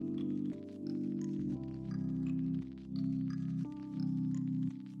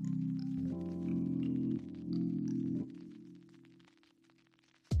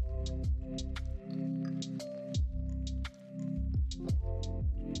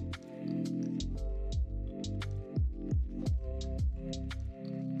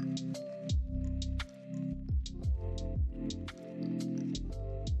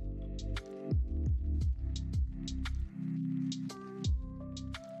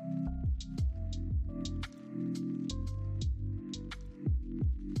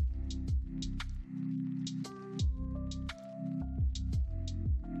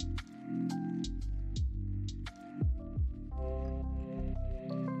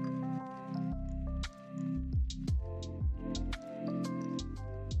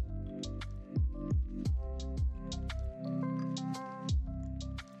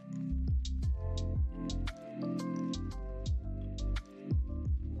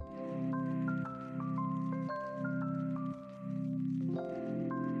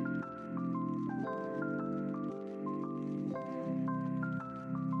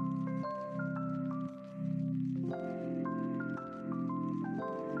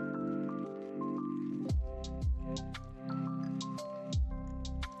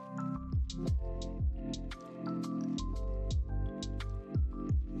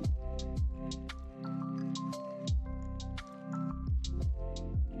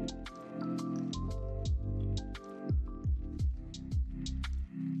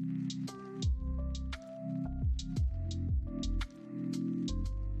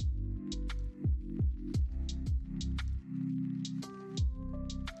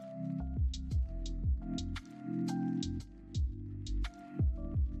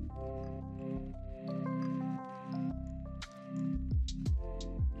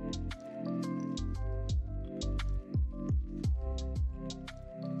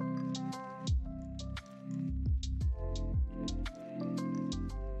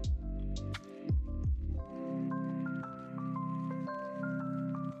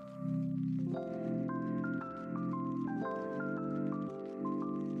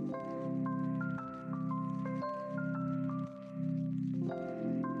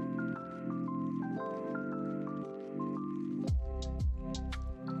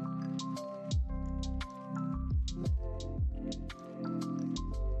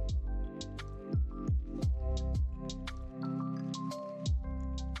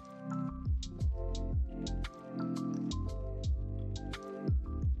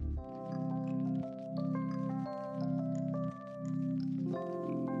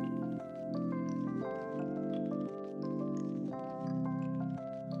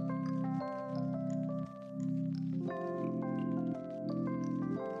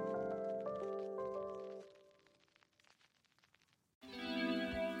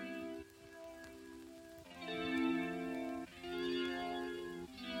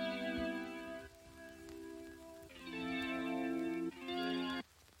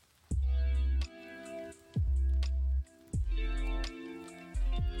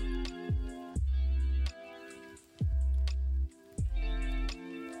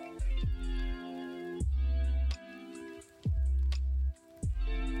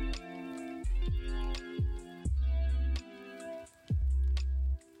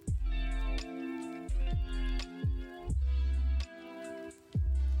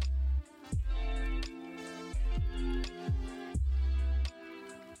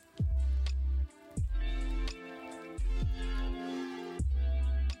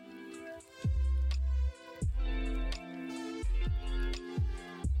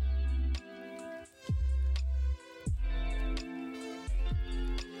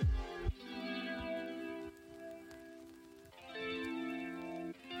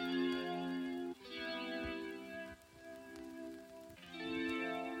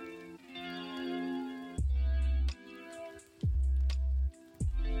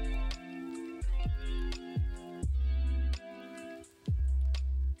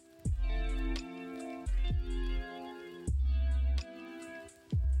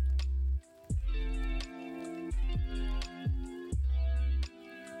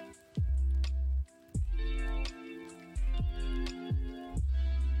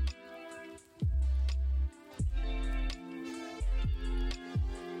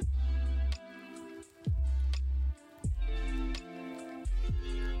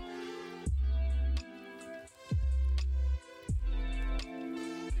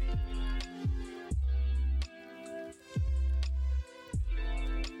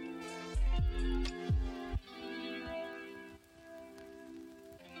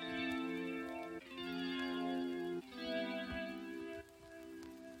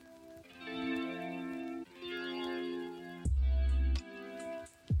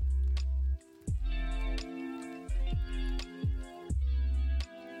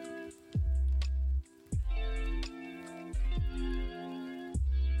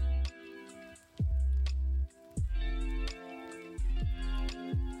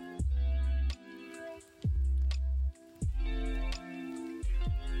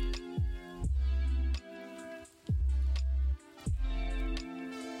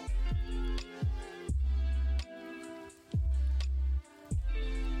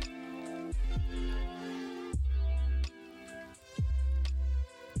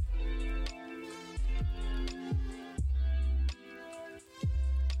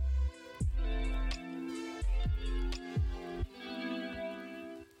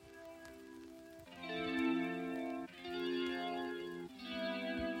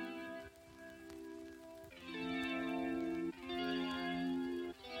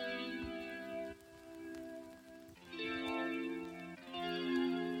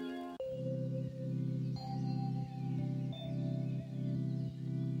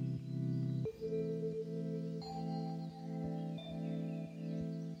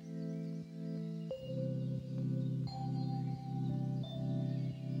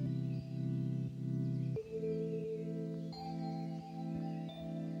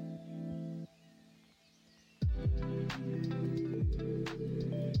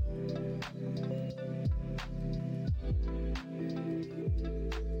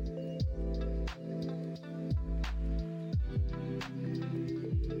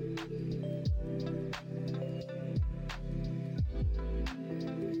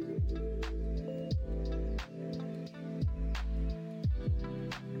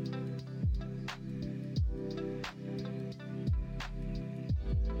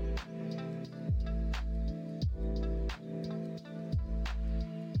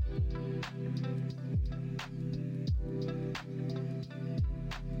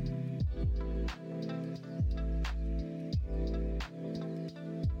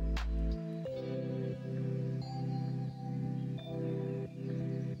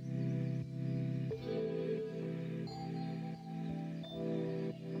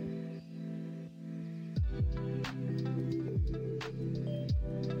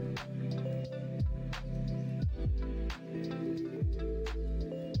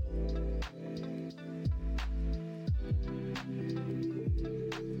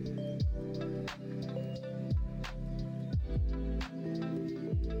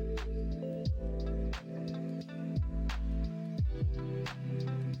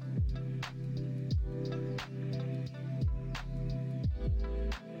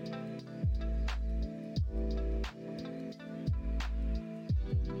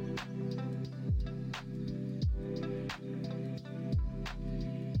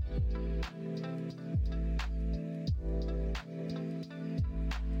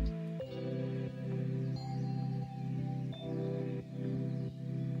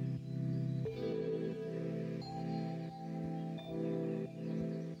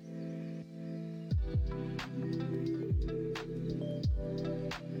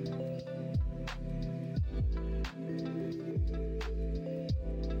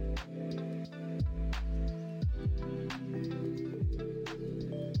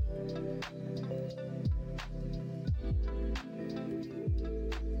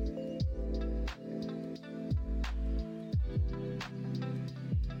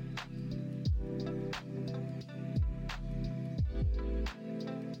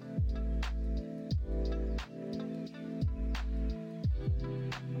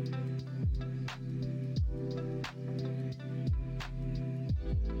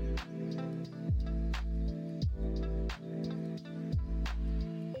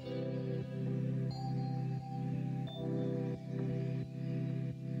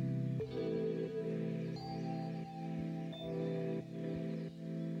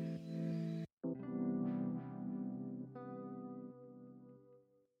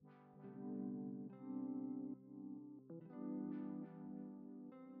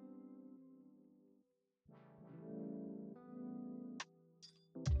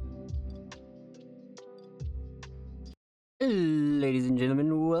Ladies and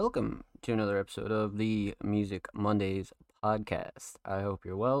gentlemen, welcome to another episode of the Music Mondays podcast. I hope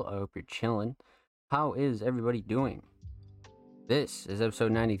you're well. I hope you're chilling. How is everybody doing? This is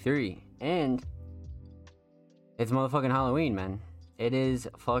episode 93, and it's motherfucking Halloween, man. It is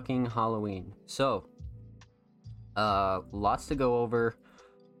fucking Halloween. So, lots to go over.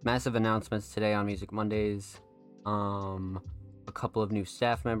 Massive announcements today on Music Mondays. A couple of new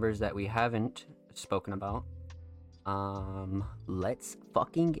staff members that we haven't spoken about. Let's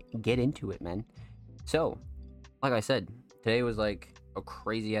fucking get into it, man. So, like I said, today was like a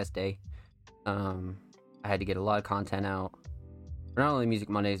crazy ass day. I had to get a lot of content out for not only Music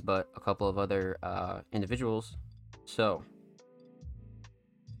Mondays, but a couple of other individuals. So,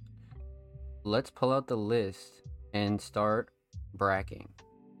 let's pull out the list and start bracking.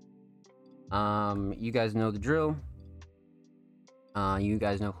 You guys know the drill. You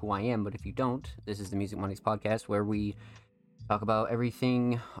guys know who I am, but if you don't, this is the Music Mondays podcast where we talk about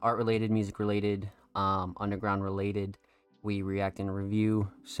everything art related, music related, underground related. We react and review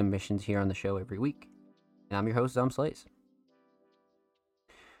submissions here on the show every week. And I'm your host, Dom Slays.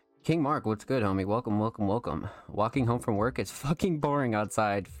 King Mark, what's good, homie? Welcome. Walking home from work, it's fucking boring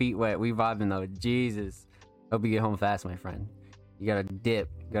outside. Feet wet. We vibing though. Jesus. Hope you get home fast, my friend. You gotta dip.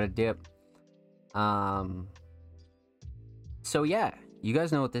 So yeah, you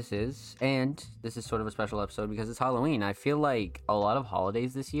guys know what this is, and this is sort of a special episode because it's Halloween. I feel like a lot of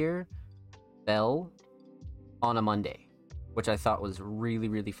holidays this year fell on a Monday, which I thought was really,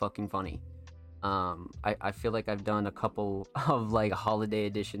 really fucking funny. I feel like I've done a couple of like holiday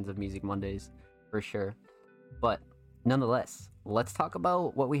editions of Music Mondays for sure, but nonetheless, let's talk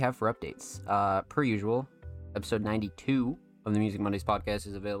about what we have for updates. Per usual, episode 92 of the Music Mondays podcast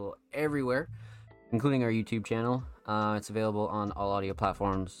is available everywhere, including our YouTube channel. It's available on all audio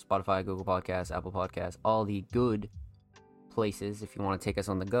platforms, Spotify, Google Podcasts, Apple Podcasts, all the good places if you want to take us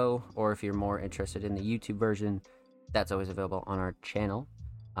on the go, or if you're more interested in the YouTube version, that's always available on our channel.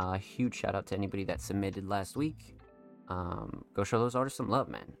 Huge shout out to anybody that submitted last week. Go show those artists some love,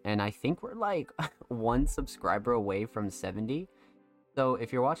 man. And I think we're like one subscriber away from 70. So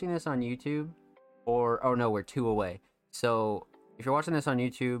if you're watching this on YouTube, we're 2 away. So if you're watching this on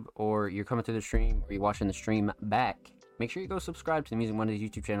YouTube, or you're coming through the stream, or you're watching the stream back, make sure you go subscribe to the Music Mondays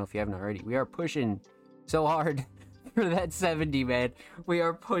YouTube channel if you haven't already. We are pushing so hard for that 70, man. We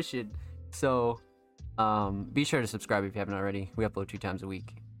are pushing. So, be sure to subscribe if you haven't already. We upload 2 times a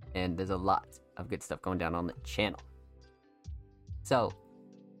week, and there's a lot of good stuff going down on the channel. So,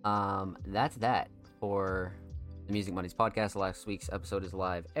 that's that for the Music Mondays podcast. Last week's episode is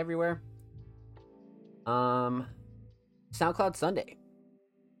live everywhere. SoundCloud Sunday,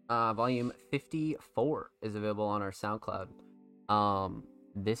 volume 54 is available on our SoundCloud.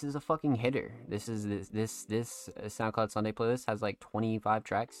 This is a fucking hitter. This SoundCloud Sunday playlist has like 25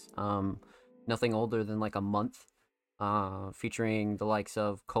 tracks. Nothing older than like a month. Featuring the likes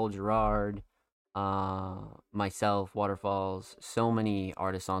of Cole Girard, myself, Waterfalls, so many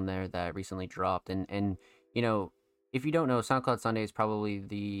artists on there that recently dropped. And you know, if you don't know, SoundCloud Sunday is probably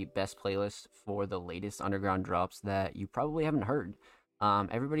the best playlist for the latest underground drops that you probably haven't heard.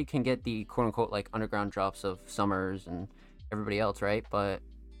 Everybody can get the quote-unquote like underground drops of Summers and everybody else, right? But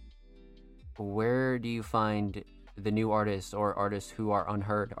where do you find the new artists or artists who are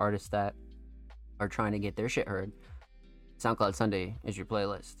unheard, artists that are trying to get their shit heard? SoundCloud Sunday is your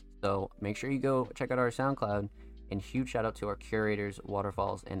playlist. So make sure you go check out our SoundCloud, and huge shout out to our curators,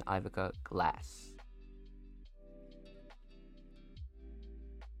 Waterfalls and Ivica Glass.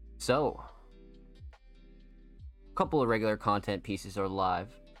 So, a couple of regular content pieces are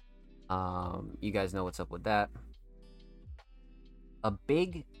live. You guys know what's up with that. A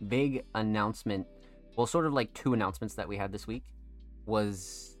big announcement, well, sort of like 2 announcements that we had this week,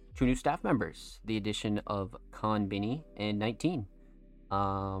 was 2 new staff members. The addition of Khan Binny and 19.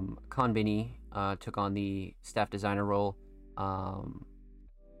 Khan Binny took on the staff designer role.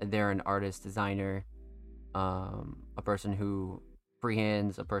 They're an artist, designer, a person who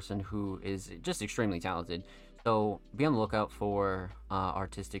freehands, a person who is just extremely talented. So be on the lookout for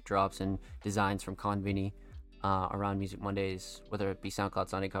artistic drops and designs from Khan Binny around Music Mondays, whether it be SoundCloud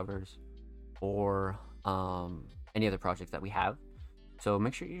Sunday covers or any other projects that we have. So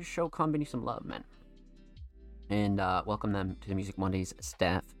make sure you show Khan Binny some love, man, and welcome them to the Music Mondays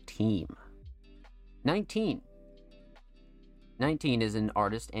staff team. 19 is an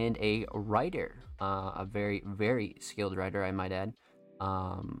artist and a writer, a very, very skilled writer, I might add.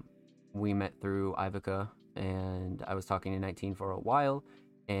 We met through Ivica, and I was talking to 19 for a while,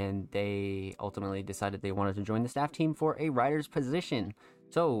 and they ultimately decided they wanted to join the staff team for a writer's position.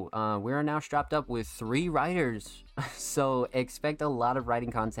 So, we are now strapped up with 3 writers. So, expect a lot of writing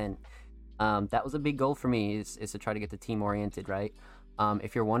content. That was a big goal for me, is to try to get the team oriented, right?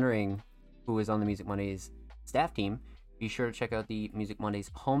 If you're wondering who is on the Music Mondays staff team, be sure to check out the Music Mondays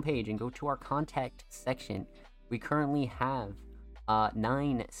homepage and go to our contact section. We currently have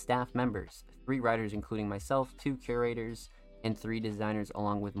 9 staff members, 3 writers, including myself, 2 curators, and 3 designers,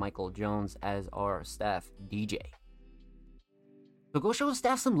 along with Michael Jones as our staff DJ. So go show the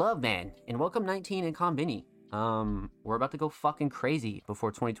staff some love, man, and welcome 19 and Konbini. We're about to go fucking crazy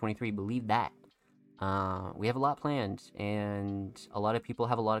before 2023, believe that. We have a lot planned, and a lot of people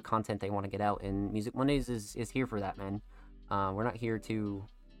have a lot of content they want to get out, and Music Mondays is here for that, man. We're not here to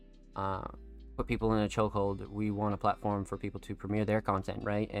put people in a chokehold. We want a platform for people to premiere their content,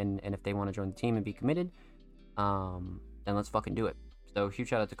 right? And if they want to join the team and be committed, then let's fucking do it. So huge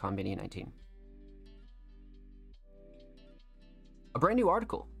shout out to Konbini 19. A brand new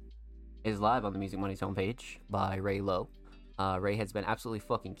article is live on the Music Mondays homepage by Ray Lowe. Ray has been absolutely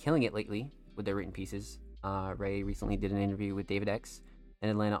fucking killing it lately with their written pieces. Ray recently did an interview with David X, an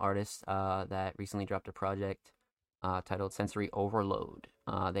Atlanta artist that recently dropped a project titled Sensory Overload.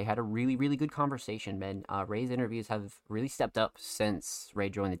 They had a really, really good conversation, man. Ray's interviews have really stepped up since Ray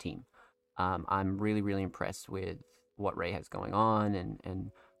joined the team. I'm really, really impressed with what Ray has going on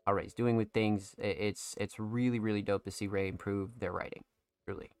and how Ray's doing with things. It's really, really dope to see Ray improve their writing,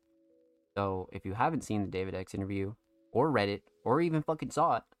 truly. So if you haven't seen the David X interview, or read it, or even fucking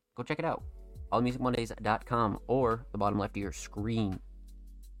saw it, go check it out. allmusicmondays.com, or the bottom left of your screen.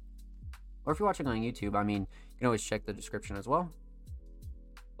 Or if you're watching on YouTube, I mean, you can always check the description as well.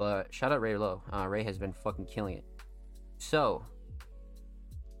 But shout out Ray Lowe. Ray has been fucking killing it. So,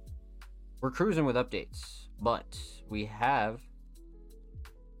 we're cruising with updates, but we have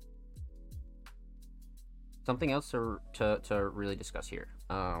something else to really discuss here.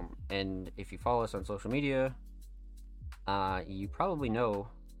 And if you follow us on social media, you probably know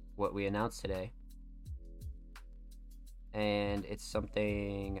what we announced today. And it's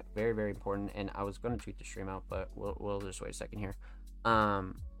something very, very important. And I was going to tweet the stream out, but we'll just wait a second here.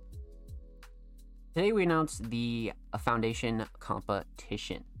 Today we announced the foundation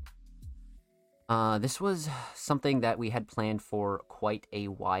competition. This was something that we had planned for quite a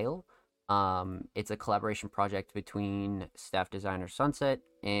while. It's a collaboration project between staff designer Sunset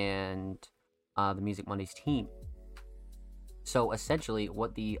and the Music Mondays team. So essentially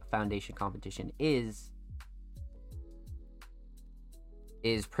what the foundation competition is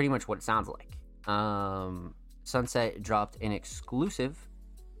pretty much what it sounds like. Sunset dropped an exclusive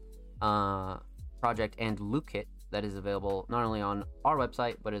project and loop kit that is available not only on our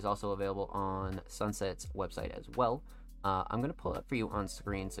website, but is also available on Sunset's website as well. I'm going to pull it up for you on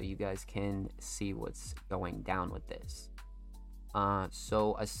screen so you guys can see what's going down with this.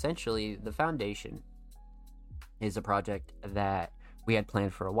 So essentially, the foundation is a project that we had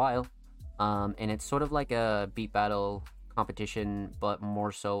planned for a while, and it's sort of like a beat battle competition, but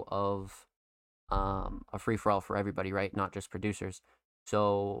more so of a free-for-all for everybody, right? Not just producers.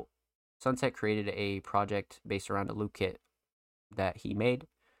 So Sunset created a project based around a loop kit that he made,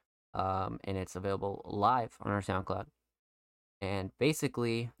 and it's available live on our SoundCloud. And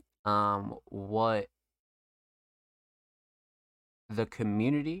basically, what the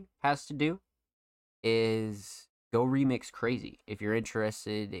community has to do is go remix crazy. If you're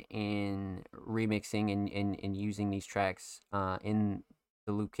interested in remixing and using these tracks in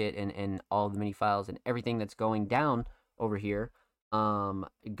the loop kit and all the MIDI files and everything that's going down over here,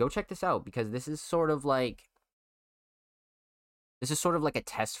 go check this out, because this is sort of like a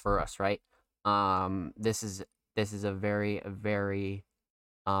test for us, right? This is a very, very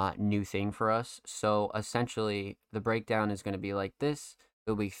new thing for us. So essentially, the breakdown is going to be like this.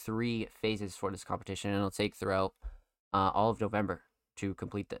 There'll be 3 phases for this competition, and it'll take throughout all of November to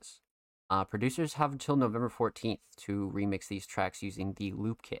complete this. Producers have until November 14th to remix these tracks using the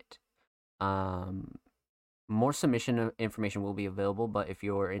loop kit. More submission information will be available, but if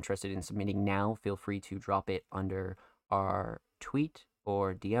you're interested in submitting now, feel free to drop it under our tweet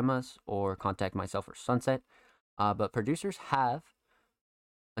or DM us or contact myself or Sunset. But producers have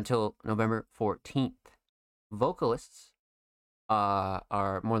until November 14th. Vocalists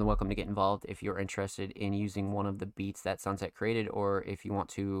are more than welcome to get involved if you're interested in using one of the beats that Sunset created, or if you want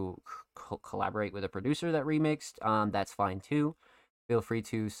to collaborate with a producer that remixed, that's fine too. Feel free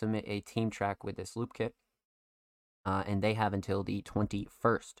to submit a team track with this loop kit, and they have until the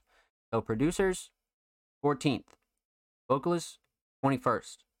 21st. So producers, 14th. Vocalists,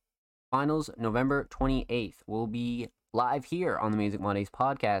 21st. Finals, November 28th. We'll be live here on the Music Mondays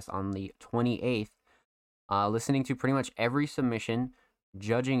podcast on the 28th, listening to pretty much every submission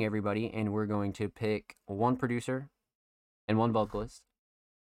judging everybody, and we're going to pick one producer and one vocalist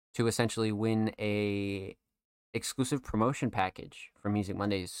to essentially win a exclusive promotion package for Music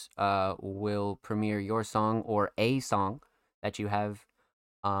Mondays. Will premiere your song or a song that you have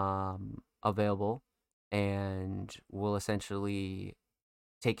available, and we'll essentially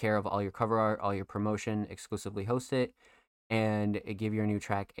take care of all your cover art, all your promotion, exclusively host it, and give your new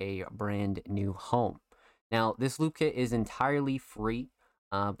track a brand new home. Now, this loop kit is entirely free,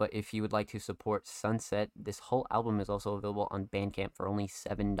 but if you would like to support Sunset, this whole album is also available on Bandcamp for only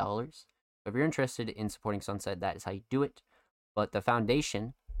 $7. So if you're interested in supporting Sunset, that is how you do it. But the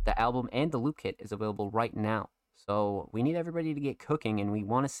foundation, the album, and the loop kit is available right now. So we need everybody to get cooking, and we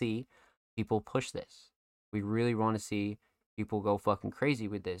want to see people push this. We really want to see people go fucking crazy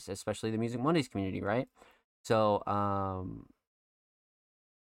with this, especially the Music Mondays community, right? So,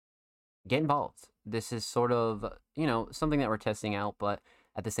 get involved. This is sort of, something that we're testing out, but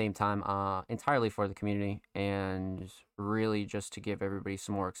at the same time, entirely for the community, and really just to give everybody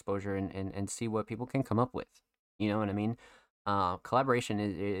some more exposure and see what people can come up with. You know what I mean? Collaboration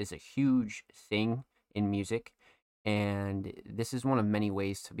is a huge thing in music, and this is one of many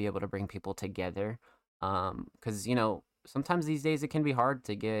ways to be able to bring people together. Because, sometimes these days it can be hard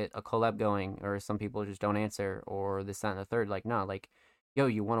to get a collab going, or some people just don't answer, or this, that, and the third. Like, no, like, yo,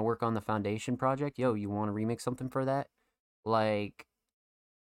 you want to work on the foundation project? Yo, you want to remix something for that? Like,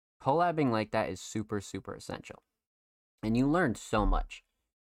 collabing like that is super, super essential. And you learn so much.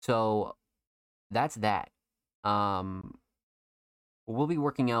 So that's that. We'll be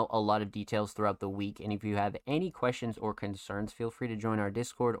working out a lot of details throughout the week, and if you have any questions or concerns, feel free to join our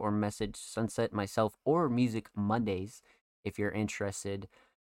Discord or message Sunset, myself, or Music Mondays if you're interested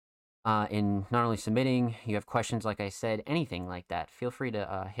in not only submitting, you have questions, like I said, anything like that. Feel free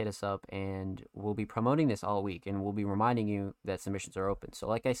to hit us up, and we'll be promoting this all week, and we'll be reminding you that submissions are open. So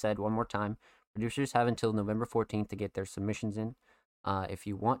like I said, one more time, producers have until November 14th to get their submissions in. If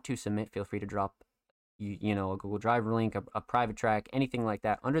you want to submit, feel free to drop a Google Drive link, a private track, anything like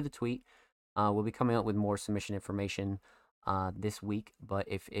that under the tweet. We'll be coming out with more submission information this week, but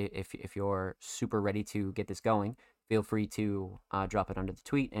if you're super ready to get this going, feel free to drop it under the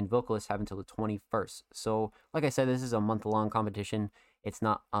tweet, and vocalists have until the 21st. So like I said, this is a month-long competition. It's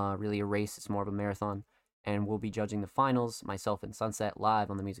not really a race, it's more of a marathon, and we'll be judging the finals, myself and Sunset, live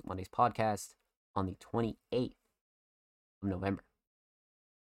on the Music Mondays podcast on the 28th of November.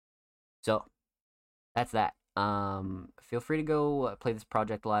 So that's that. Feel free to go play this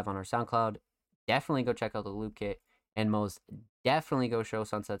project live on our SoundCloud. Definitely go check out the loop kit, and most definitely go show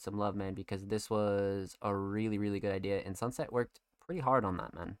Sunset some love, man, because this was a really, really good idea, and Sunset worked pretty hard on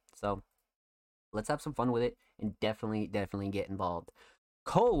that, man. So let's have some fun with it, and definitely get involved.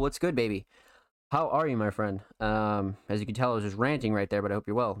 Cole, what's good, baby? How are you, my friend? As you can tell, I was just ranting right there, but I hope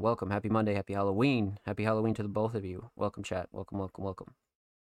you're well. Welcome. Happy Monday. Happy Halloween. Happy Halloween to the both of you. Welcome, chat. Welcome.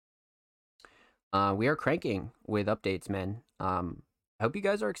 We are cranking with updates, man. I hope you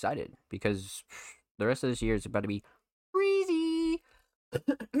guys are excited, because the rest of this year is about to be crazy.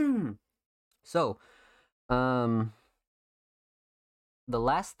 So, the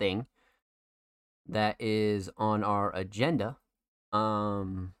last thing that is on our agenda,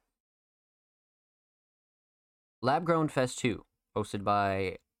 Lab Grown Fest 2, hosted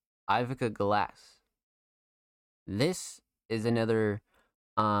by Ivica Glass. This is another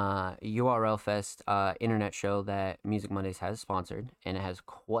URL Fest internet show that Music Mondays has sponsored, and it has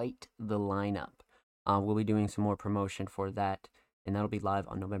quite the lineup. We'll be doing some more promotion for that, and that'll be live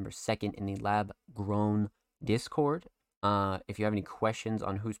on November 2nd in the Lab Grown Discord. If you have any questions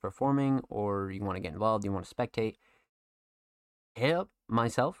on who's performing, or you want to get involved, you want to spectate, hit up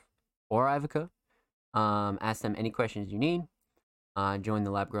myself or Ivica. Ask them any questions you need. Join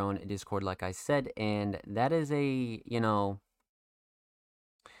the Lab Grown Discord, like I said, and that is a,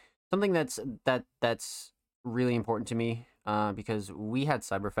 something that's really important to me, because we had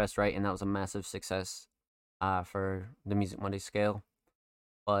Cyberfest, right, and that was a massive success for the Music Monday scale.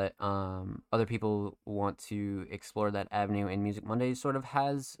 But other people want to explore that avenue, and Music Monday sort of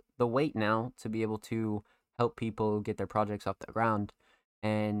has the weight now to be able to help people get their projects off the ground,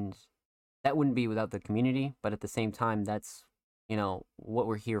 and that wouldn't be without the community. But at the same time, that's what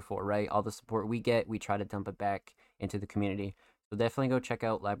we're here for, right? All the support we get, we try to dump it back into the community. So definitely go check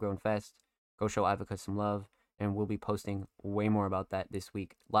out Lab Grown Fest. Go show Ivica some love, and we'll be posting way more about that this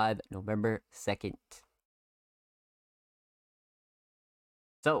week, live November 2nd.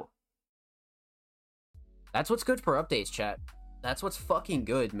 So that's what's good for updates, chat. That's what's fucking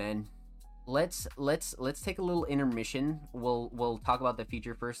good, man. Let's take a little intermission. We'll talk about the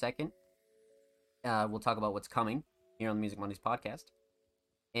future for a second. We'll talk about what's coming here on the Music Mondays podcast,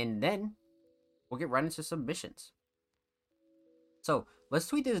 and then we'll get right into submissions. So let's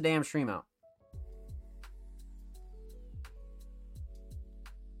tweet this damn stream out.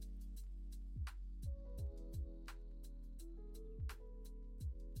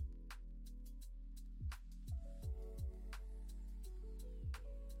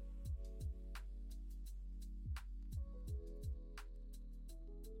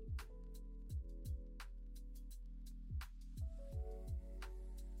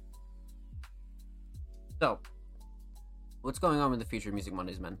 So, what's going on with the future Music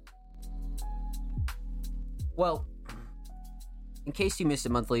Mondays, man? Well, in case you missed it,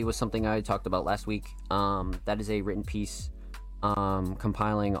 monthly was something I talked about last week. That is a written piece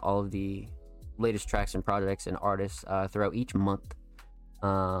compiling all of the latest tracks and projects and artists throughout each month.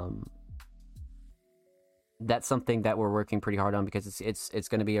 That's something that we're working pretty hard on because it's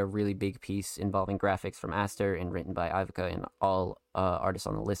going to be a really big piece involving graphics from Aster and written by Ivica, and all artists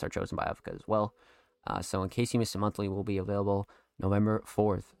on the list are chosen by Ivica as well. So in case you missed it, monthly will be available November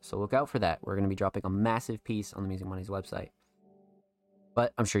 4th. So look out for that. We're going to be dropping a massive piece on the Music Mondays website.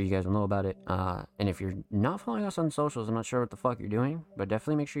 But I'm sure you guys will know about it. And if you're not following us on socials, I'm not sure what the fuck you're doing, but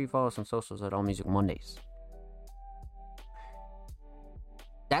definitely make sure you follow us on socials at All Music Mondays.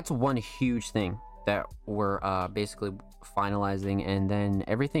 That's one huge thing that we're basically finalizing, and then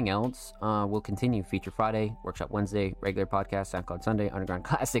everything else will continue. Feature Friday, Workshop Wednesday, regular podcast, SoundCloud Sunday, Underground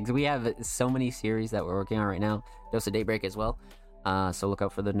Classics. We have so many series that we're working on right now. Dose of Daybreak as well. So look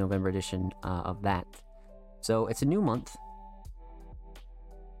out for the November edition of that. So it's a new month,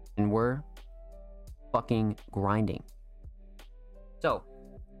 and we're fucking grinding. So,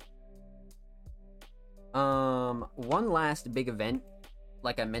 one last big event,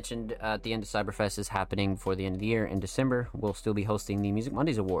 like I mentioned at the end of Cyberfest, is happening for the end of the year in December. We'll still be hosting the Music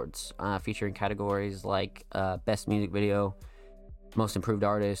Mondays Awards, featuring categories like Best Music Video, Most Improved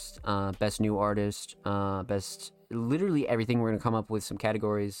Artist, Best New Artist, Best... Literally everything. We're going to come up with some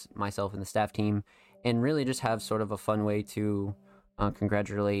categories, myself and the staff team, and really just have sort of a fun way to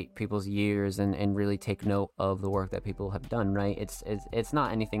congratulate people's years and really take note of the work that people have done, right? It's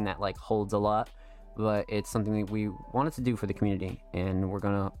not anything that like holds a lot, but it's something that we wanted to do for the community, and we're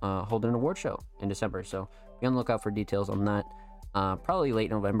gonna hold an award show in December, so be on the lookout for details on that. Probably late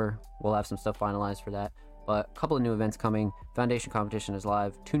November we'll have some stuff finalized for that, but a couple of new events coming. Foundation competition is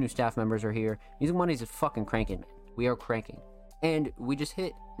live, 2 new staff members are here. Music Mondays is fucking cranking, man. We are cranking, and we just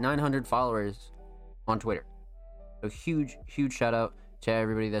hit 900 followers on Twitter. So huge shout out to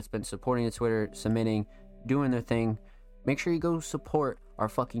everybody that's been supporting the Twitter, submitting, doing their thing. Make sure you go support our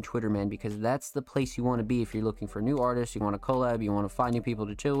fucking Twitter, man, because that's the place you want to be if you're looking for new artists, you want to collab, you want to find new people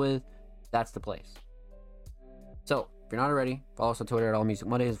to chill with. That's the place. So if you're not already, follow us on Twitter at All Music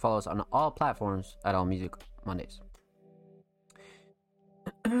Mondays, and follow us on all platforms at All Music Mondays.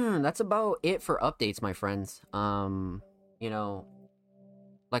 That's about it for updates, my friends. You know,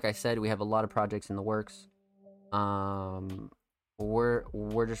 like I said, we have a lot of projects in the works.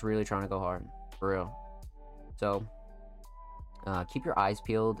 We're just really trying to go hard, for real. So keep your eyes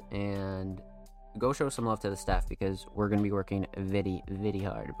peeled and go show some love to the staff, because we're going to be working very, very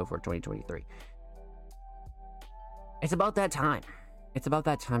hard before 2023. It's about that time. It's about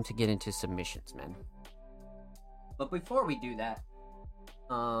that time to get into submissions, man. But before we do that,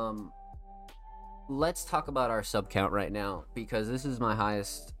 let's talk about our sub count right now, because this is my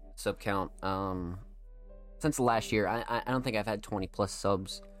highest sub count since last year. I don't think I've had 20 plus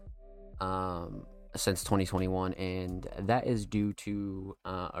subs since 2021, and that is due to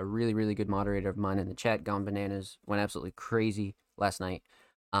a really good moderator of mine in the chat, Gone Bananas. Went absolutely crazy last night.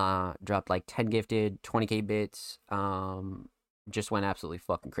 Dropped like 10 gifted, 20k bits. Just went absolutely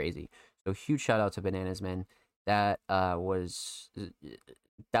fucking crazy. So huge shout out to Bananas, man. That was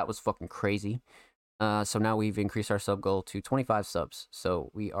fucking crazy. So now we've increased our sub goal to 25 subs.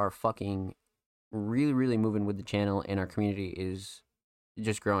 So we are fucking really moving with the channel, and our community is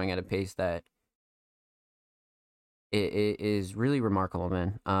just growing at a pace that it is really remarkable,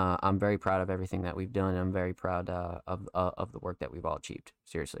 man. I'm very proud of everything that we've done. I'm very proud of the work that we've all achieved.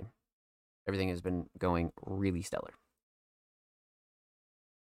 Seriously, everything has been going really stellar.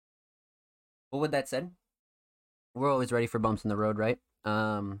 But with that said, we're always ready for bumps in the road, right?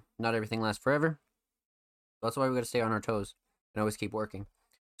 Not everything lasts forever. That's why we got to stay on our toes and always keep working.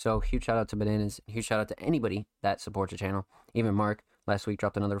 So huge shout out to Bananas. Huge shout out to anybody that supports the channel. Even Mark last week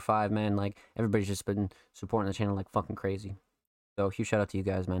dropped another 5, man. Like, everybody's just been supporting the channel like fucking crazy. So huge shout out to you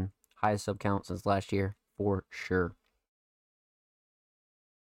guys, man. Highest sub count since last year for sure.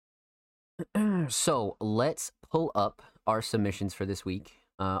 So let's pull up our submissions for this week.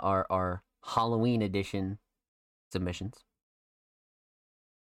 Our Halloween edition submissions.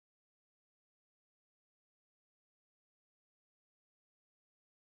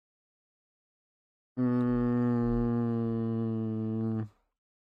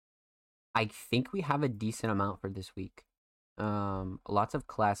 I think we have a decent amount for this week. Lots of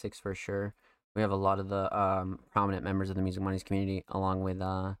classics for sure. We have a lot of the prominent members of the Music Mondays community, along with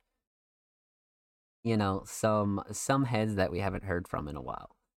some heads that we haven't heard from in a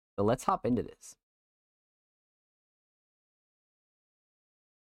while. So let's hop into this.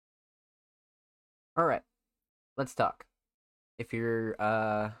 All right, let's talk. If you're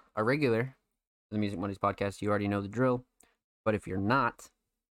a regular to the Music Mondays podcast, you already know the drill. But if you're not,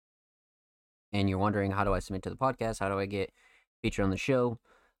 and you're wondering how do I submit to the podcast, how do I get featured on the show,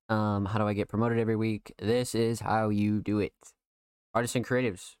 how do I get promoted every week, this is how you do it. Artists and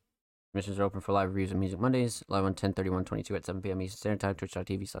creatives. Submissions are open for live reviews on Music Mondays, live on 10/31/22 at 7 p.m. Eastern Standard Time,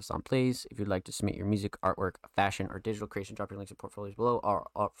 twitch.tv/SongPlays. If you'd like to submit your music, artwork, fashion, or digital creation, drop your links and portfolios below. Our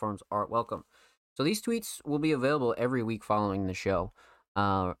art forms are welcome. So these tweets will be available every week following the show.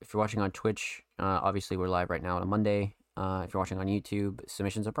 If you're watching on Twitch, obviously we're live right now on a Monday. If you're watching on YouTube,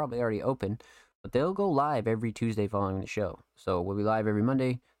 submissions are probably already open, but they'll go live every Tuesday following the show. So we'll be live every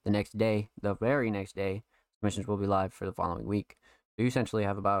Monday. The next day, the very next day, submissions will be live for the following week. So you essentially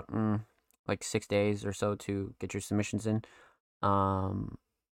have about like 6 days or so to get your submissions in. And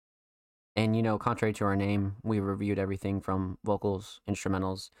contrary to our name, we reviewed everything from vocals,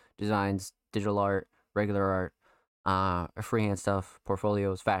 instrumentals, designs, digital art, regular art, freehand stuff,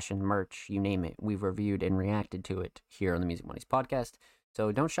 portfolios, fashion, merch, you name it. We've reviewed and reacted to it here on the Music Mondays podcast.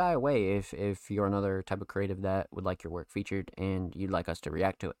 So don't shy away if you're another type of creative that would like your work featured and you'd like us to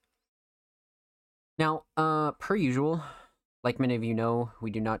react to it. Now, per usual, like many of you know,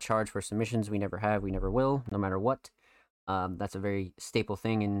 we do not charge for submissions. We never have, we never will, no matter what. That's a very staple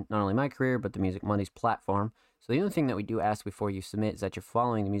thing in not only my career, but the Music Mondays platform. So the only thing that we do ask before you submit is that you're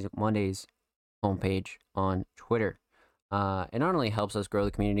following the Music Mondays homepage on Twitter. It not only helps us grow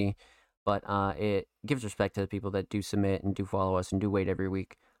the community, but it gives respect to the people that do submit and do follow us and do wait every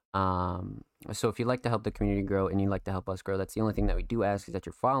week. So if you'd like to help the community grow and you'd like to help us grow, that's the only thing that we do ask, is that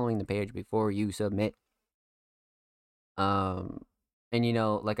you're following the page before you submit. And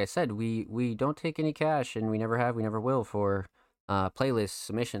like I said, we don't take any cash, and we never have, we never will, for playlists,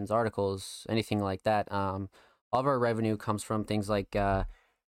 submissions, articles, anything like that. All of our revenue comes from things like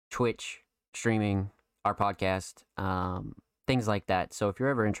Twitch streaming, our podcast, things like that. So if you're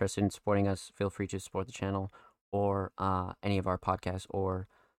ever interested in supporting us, feel free to support the channel or any of our podcasts or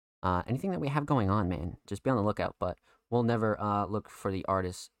anything that we have going on, man. Just be on the lookout. But we'll never look for the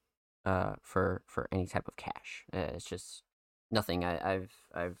artists for any type of cash. It's just nothing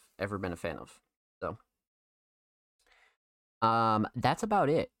I've ever been a fan of. So that's about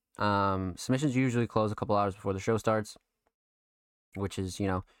it. Submissions usually close a couple hours before the show starts, which is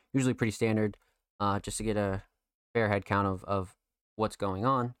usually pretty standard, just to get a fair head count of what's going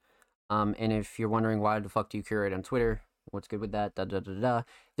on. And if you're wondering why the fuck do you curate on Twitter, what's good with that,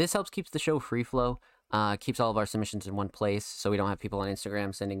 this helps keeps the show free flow. Keeps all of our submissions in one place, so we don't have people on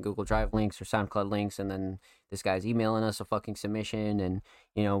Instagram sending Google Drive links or SoundCloud links, and then this guy's emailing us a fucking submission, and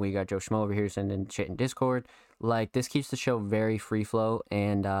we got Joe Schmo over here sending shit in Discord. Like, this keeps the show very free flow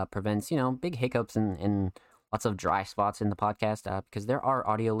and prevents big hiccups and lots of dry spots in the podcast, because there are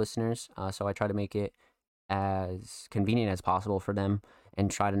audio listeners, so I try to make it as convenient as possible for them and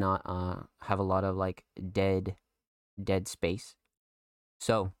try to not have a lot of like dead space.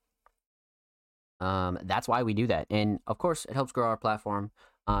 So that's why we do that. And of course, it helps grow our platform.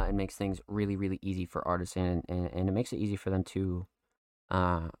 It makes things really, really easy for artists, and it makes it easy for them to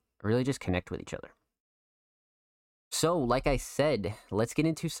really just connect with each other. So, like I said, let's get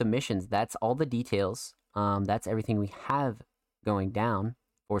into submissions. That's all the details. That's everything we have going down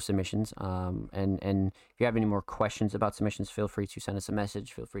for submissions. And if you have any more questions about submissions, feel free to send us a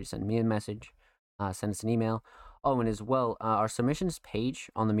message. Feel free to send me a message. Send us an email. Oh, and as well, our submissions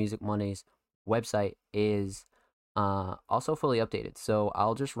page on the Music Mondays website is also fully updated, so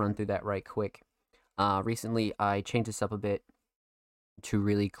I'll just run through that right quick. Recently I changed this up a bit to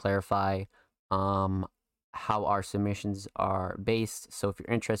really clarify how our submissions are based. So if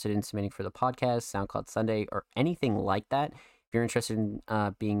you're interested in submitting for the podcast, SoundCloud Sunday, or anything like that, if you're interested in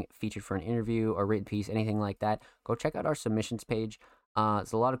being featured for an interview or written piece, anything like that, go check out our submissions page.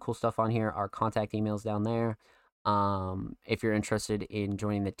 There's a lot of cool stuff on here. Our contact email's down there. If you're interested in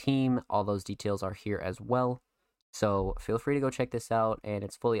joining the team, all those details are here as well. So feel free to go check this out, and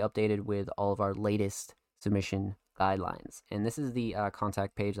it's fully updated with all of our latest submission guidelines. And this is the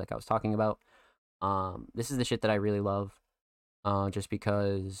contact page like I was talking about. This is the shit that I really love, just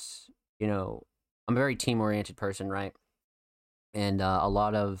because, I'm a very team-oriented person, right? And a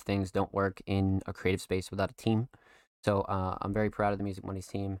lot of things don't work in a creative space without a team. So I'm very proud of the Music Mondays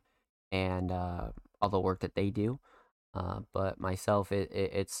team and all the work that they do. But myself,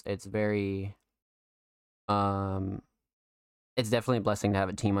 it's very um it's definitely a blessing to have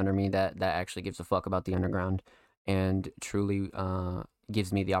a team under me that actually gives a fuck about the underground and truly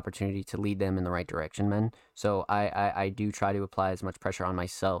gives me the opportunity to lead them in the right direction, man. So I do try to apply as much pressure on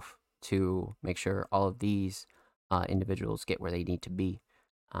myself to make sure all of these individuals get where they need to be.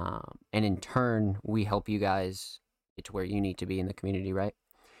 And in turn, we help you guys get to where you need to be in the community, right?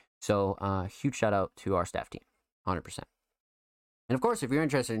 So huge shout out to our staff team, 100%. And of course, if you're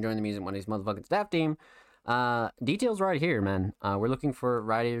interested in joining the Music Mondays motherfucking staff team, details right here, man. We're looking for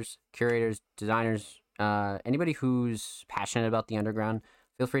writers, curators, designers, anybody who's passionate about the underground.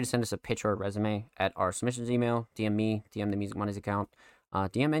 Feel free to send us a pitch or a resume at our submissions email. DM me, DM the Music Mondays account,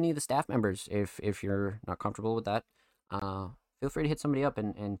 DM any of the staff members if you're not comfortable with that. Feel free to hit somebody up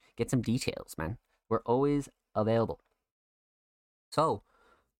and get some details, man. We're always available. So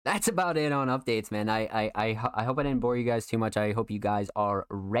that's about it on updates, man. I hope I didn't bore you guys too much. I hope you guys are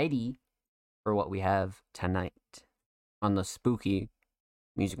ready for what we have tonight on the spooky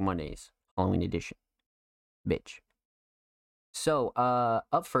Music Mondays Halloween edition. Bitch. So,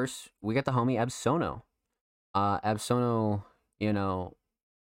 up first, we got the homie Absolo. Absolo, you know,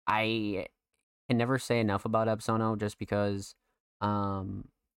 I can never say enough about Absolo just because, not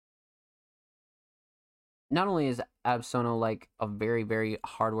only is Absolo like a very, very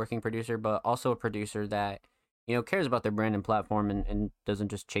hardworking producer, but also a producer that, you know, cares about their brand and platform and doesn't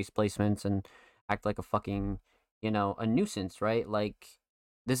just chase placements and act like a fucking, you know, a nuisance, right? Like,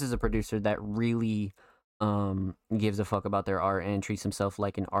 this is a producer that really gives a fuck about their art and treats himself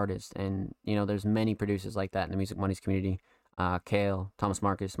like an artist. And, you know, there's many producers like that in the Music Mondays community. Kale, Thomas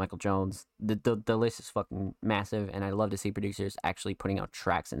Marcus, Michael Jones. The list is fucking massive, and I love to see producers actually putting out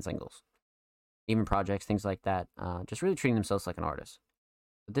tracks and singles. Even projects, things like that, just really treating themselves like an artist.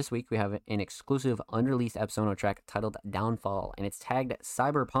 But this week we have an exclusive unreleased Absolo track titled Downfall, and it's tagged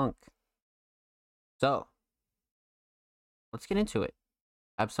Cyberpunk. So, let's get into it.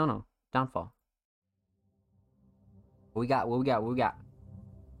 Absolo, Downfall. What we got?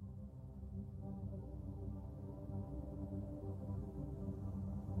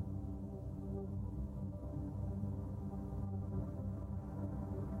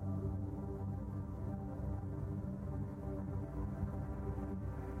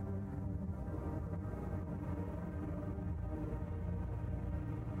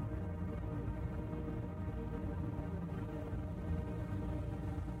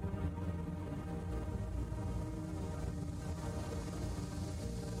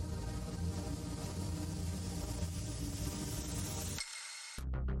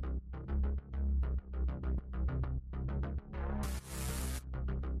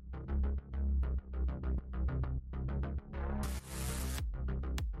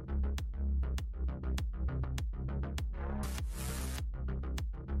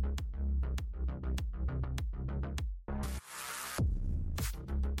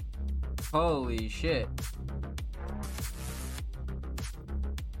 Holy shit.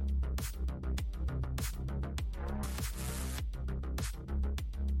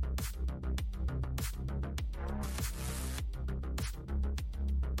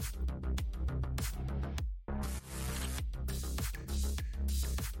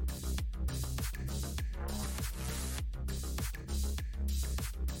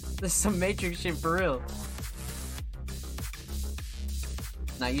 This is some Matrix shit for real.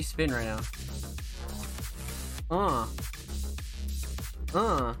 Nah, you spin right now. Oh!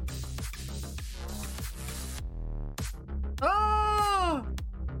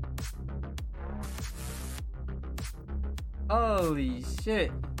 Holy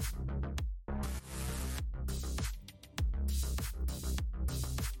shit.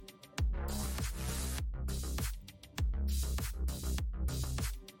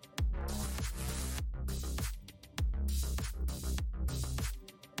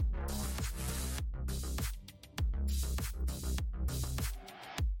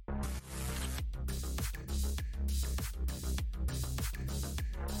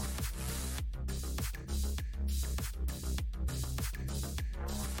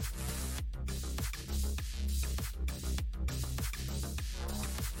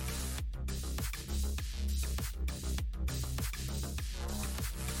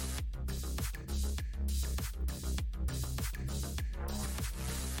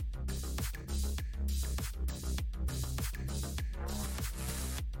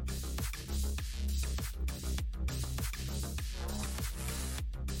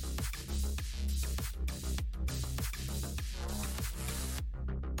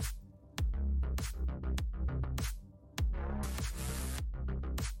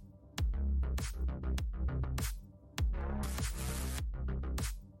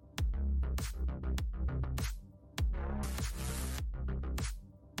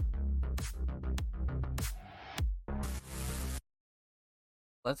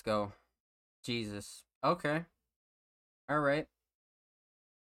 Let's go. Jesus. Okay. All right.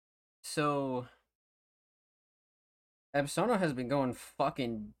 So Epsono has been going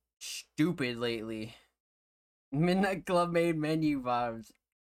fucking stupid lately. Midnight Club made menu vibes.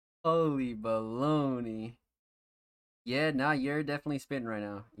 Holy baloney. Yeah, nah, you're definitely spitting right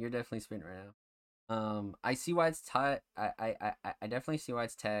now. You're definitely spitting right now. I see why it's tagged. I definitely see why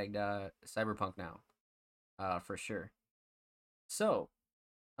it's tagged Cyberpunk now. For sure. So,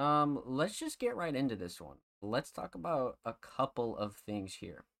 let's just get right into this one. Let's talk about a couple of things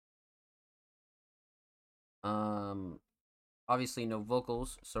here. Um, Obviously no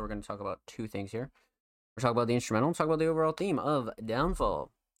vocals, so we're gonna talk about two things here. We're talking about the instrumental, talk about the overall theme of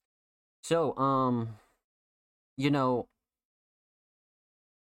Downfall. So, you know,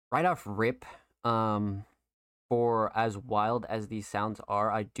 right off rip, for as wild as these sounds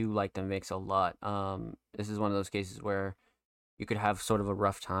are, I do like the mix a lot. This is one of those cases where you could have sort of a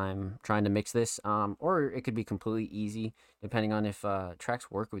rough time trying to mix this, or it could be completely easy depending on if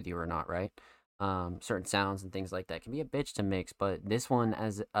tracks work with you or not, right? Certain sounds and things like that can be a bitch to mix, but this one,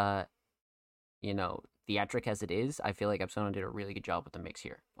 as theatric as it is, I feel like Epsono did a really good job with the mix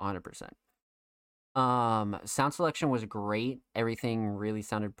here, 100%. Sound selection was great. Everything really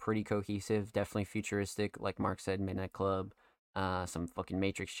sounded pretty cohesive, definitely futuristic, like Mark said, Midnight Club, some fucking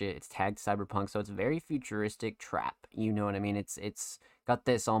Matrix shit. It's tagged cyberpunk, so it's very futuristic trap. You know what I mean? It's got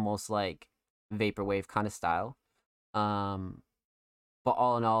this almost like vaporwave kind of style. Um, but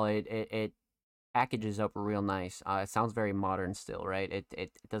all in all, it packages up real nice. It sounds very modern still, right?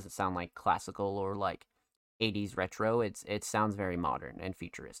 It doesn't sound like classical or like 80s retro. It sounds very modern and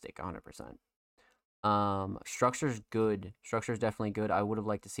futuristic, 100%. Structure's good. Structure's definitely good. I would have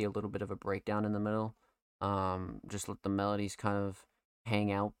liked to see a little bit of a breakdown in the middle. Just let the melodies kind of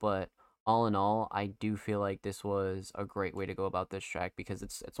hang out, but all in all, I do feel like this was a great way to go about this track because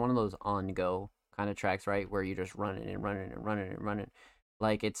it's one of those on go kind of tracks, right? Where you're just running and running and running and running.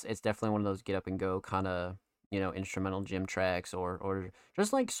 Like it's definitely one of those get up and go kind of, instrumental gym tracks or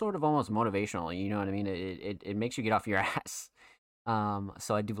just like sort of almost motivational, you know what I mean? It makes you get off your ass.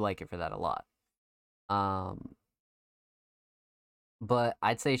 So I do like it for that a lot. Um, but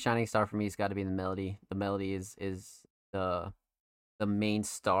I'd say shining star for me has got to be the melody. The melody is the the main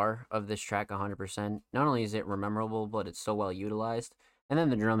star of this track 100%. Not only is it memorable, but it's so well utilized. And then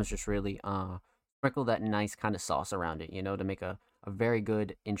the drums just really sprinkle that nice kind of sauce around it, to make a very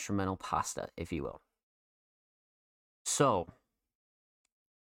good instrumental pasta, if you will. So,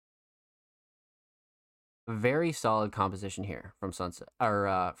 very solid composition here from Sunset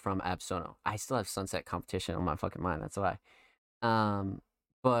or from Absono. I still have Sunset Competition on my fucking mind, that's why. Um,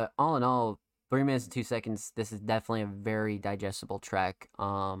 but all in all, 3 minutes and 2 seconds. This is definitely a very digestible track.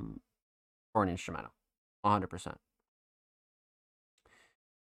 For an instrumental, 100%.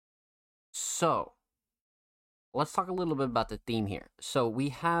 So let's talk a little bit about the theme here. So we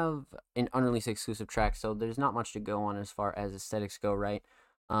have an unreleased exclusive track, so there's not much to go on as far as aesthetics go, right?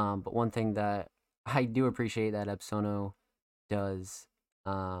 But one thing that I do appreciate that Epsono does,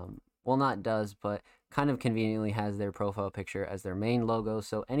 well, not does, but kind of conveniently has their profile picture as their main logo.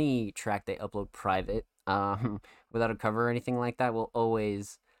 So any track they upload private, without a cover or anything like that, will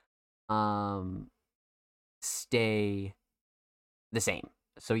always um stay the same.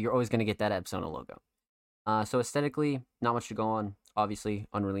 So you're always gonna get that Epsono logo. So aesthetically, not much to go on. Obviously,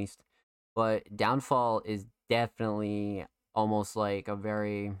 unreleased, but Downfall is definitely almost like a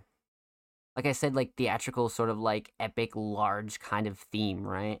very, like I said, like theatrical, sort of like epic, large kind of theme,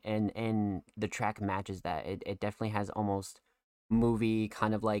 right? And the track matches that. It definitely has almost movie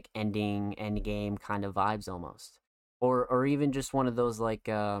kind of like ending, end game kind of vibes almost, or even just one of those like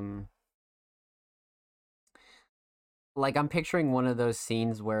I'm picturing one of those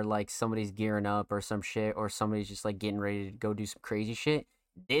scenes where like somebody's gearing up or some shit, or somebody's just like getting ready to go do some crazy shit.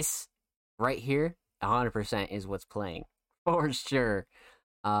 This right here, 100% is what's playing for sure.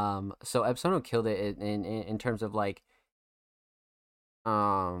 So Epsono killed it in terms of like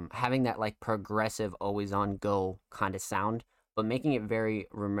having that like progressive, always on go kind of sound, but making it very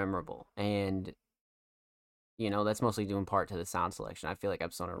memorable. And that's mostly due in part to the sound selection. I feel like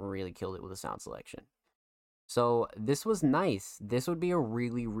Epsono really killed it with the sound selection. So this was nice. This would be a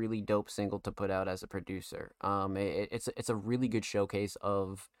really, really dope single to put out as a producer. It's a really good showcase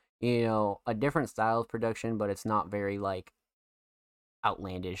of a different style of production, but it's not very like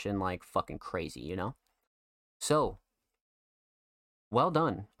outlandish and like fucking crazy, So well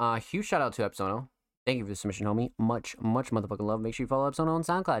done. Huge shout out to Epsono. Thank you for the submission, homie. Much, much motherfucking love. Make sure you follow Epsono on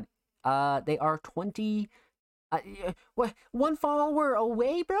SoundCloud. They are 20. What? One follower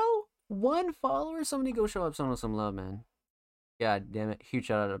away, bro? One follower? Somebody go show Epsono some love, man. God damn it. Huge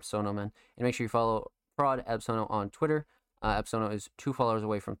shout out to Absono, man. And make sure you follow Fraud Absono on Twitter. Absono is 2 followers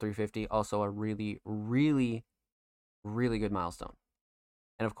away from 350. Also a really, really, really good milestone.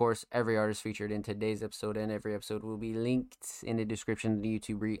 And of course, every artist featured in today's episode and every episode will be linked in the description of the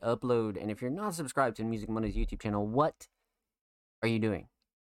YouTube re-upload. And if you're not subscribed to Music Mondays YouTube channel, what are you doing?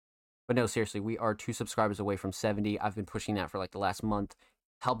 But no, seriously, we are 2 subscribers away from 70. I've been pushing that for like the last month.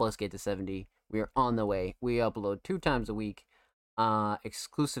 Help us get to 70. We are on the way. We upload 2 times a week.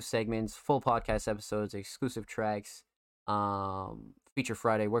 Exclusive segments, full podcast episodes, exclusive tracks, feature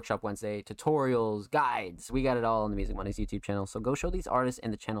Friday, workshop Wednesday, tutorials, guides. We got it all on the Music Mondays YouTube channel. So go show these artists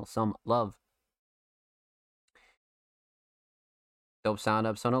and the channel some love. Dope sound,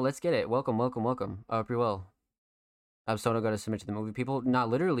 Absono. Let's get it. Welcome. Pretty well. Absono got to submit to the movie people. Not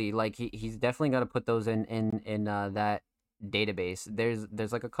literally. Like he's definitely got to put those in that database.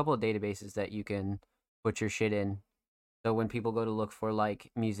 There's like a couple of databases that you can put your shit in. So when people go to look for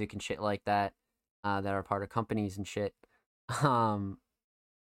like music and shit like that, that are part of companies and shit,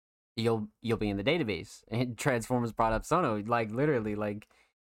 you'll be in the database. And Transformers brought up Sono, like literally, like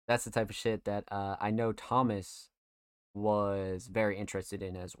that's the type of shit that I know Thomas was very interested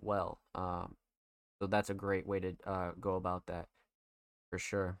in as well. So that's a great way to go about that for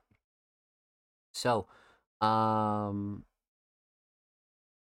sure. So, up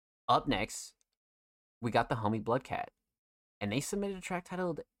next, we got the homie Bloodcat. And they submitted a track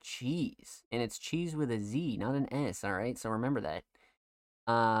titled Cheese. And it's cheese with a Z, not an S, alright? So remember that.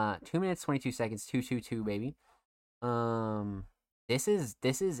 2 minutes, 22 seconds, 222, baby. This is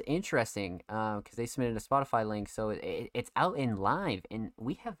interesting, because they submitted a Spotify link, so it's out in live, and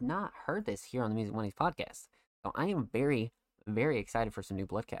we have not heard this here on the Music Mondays podcast. So I am very, very excited for some new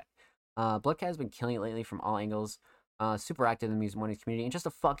Bloodcat. Bloodcat has been killing it lately from all angles. Super active in the Music Mondays community, and just a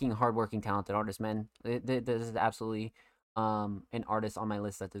fucking hardworking, talented artist, man. This is absolutely an artist on my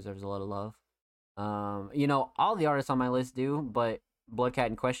list that deserves a lot of love. All the artists on my list do, but Bloodcat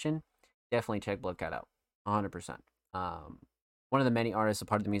in question, definitely check Bloodcat out, 100%. One of the many artists a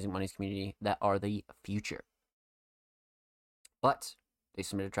part of the Music Mondays community that are the future. But they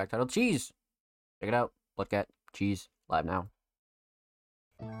submitted a track titled Cheese. Check it out, Bloodcat, Cheese, live now.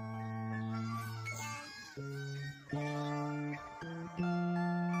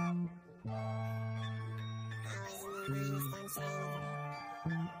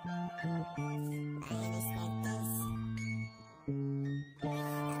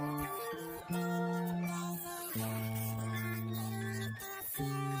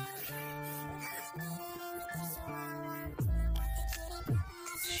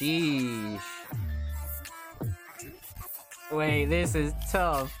 Sheesh. Wait, this is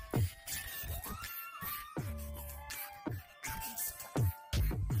tough.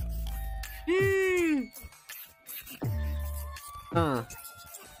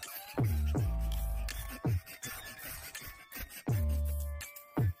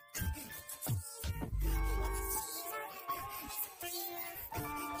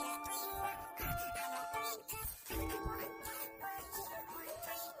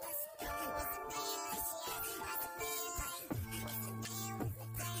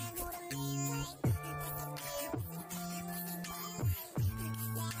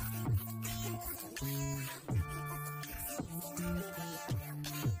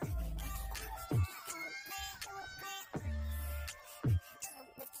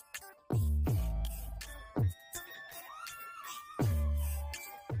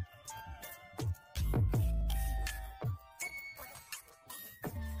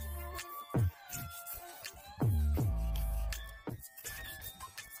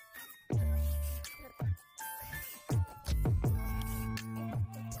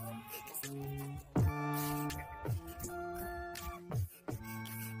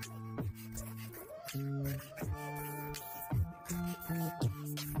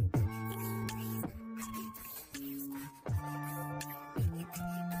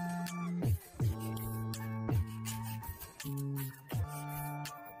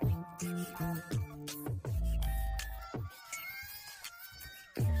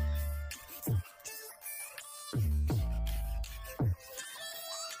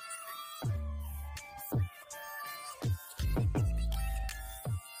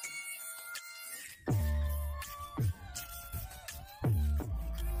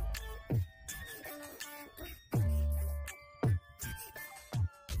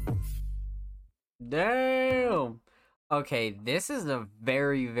 Damn. Okay, this is a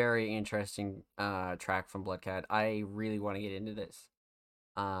very, very interesting track from Bloodcat. I really want to get into this.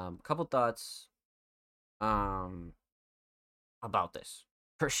 Couple thoughts about this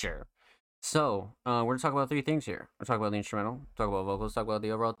for sure. We're gonna talk about three things here. We're talk about the instrumental, talk about vocals, talk about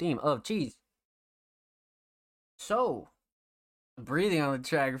the overall theme of Cheese. So, breathing on the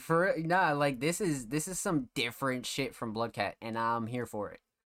track for like this is some different shit from Bloodcat, and I'm here for it.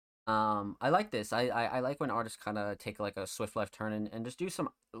 I like this. I like when artists kind of take like a swift left turn and just do some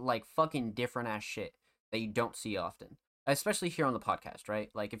like fucking different ass shit that you don't see often, especially here on the podcast, right?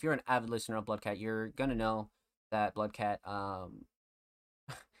 Like if you're an avid listener of Bloodcat, you're gonna know that Bloodcat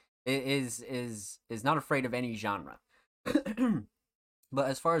is not afraid of any genre. But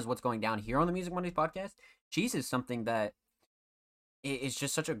as far as what's going down here on the Music Mondays podcast, Cheese is something that is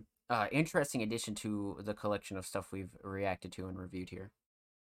just such a interesting addition to the collection of stuff we've reacted to and reviewed here.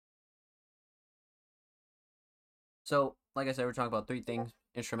 So, like I said, we're talking about three things: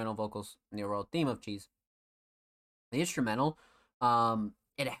 instrumental, vocals, and the overall theme of Cheese. The instrumental,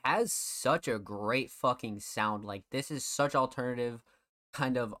 it has such a great fucking sound. Like this is such alternative,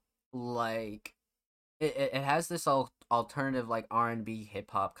 kind of like it has this alternative like R&B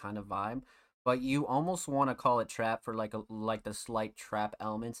hip hop kind of vibe, but you almost want to call it trap for like the slight trap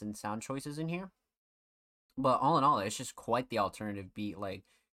elements and sound choices in here. But all in all, it's just quite the alternative beat. Like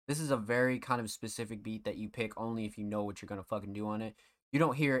this is a very kind of specific beat that you pick only if you know what you're gonna fucking do on it. You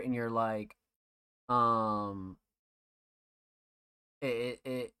don't hear it and you're like, um,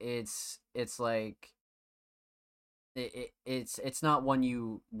 it's like it's not one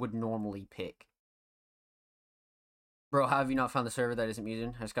you would normally pick. Bro, how have you not found the server that isn't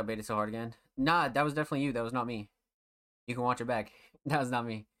muted? I just got baited so hard again. Nah, that was definitely you. That was not me. You can watch it back. That was not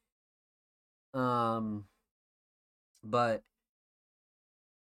me. Um, but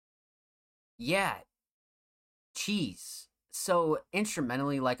yeah, Cheese. So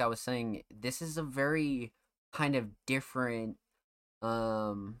instrumentally, like I was saying, this is a very kind of different,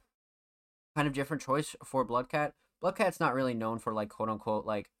 um, kind of different choice for Bloodcat. Bloodcat's not really known for like quote unquote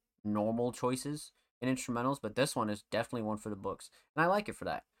like normal choices in instrumentals, but this one is definitely one for the books, and I like it for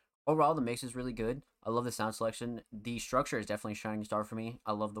that. Overall, the mix is really good. I love the sound selection. The structure is definitely a shining star for me.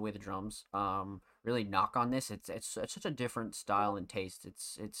 I love the way the drums really knock on this. It's such a different style and taste.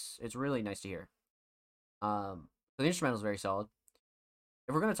 It's really nice to hear. So the instrumental is very solid.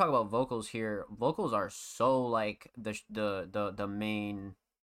 If we're gonna talk about vocals here, vocals are so like the main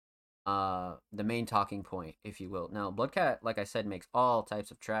talking point, if you will. Now, Bloodcat, like I said, makes all types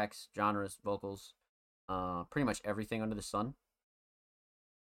of tracks, genres, vocals, pretty much everything under the sun.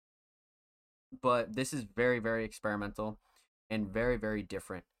 But this is very, very experimental and very, very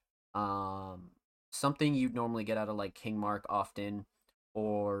different. Um, Something you'd normally get out of like King Mark often,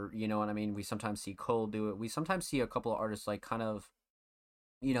 or you know what I mean. We sometimes see Cole do it. We sometimes see a couple of artists like kind of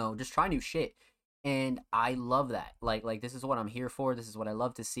just try new shit, and I love that. Like this is what I'm here for. This is what I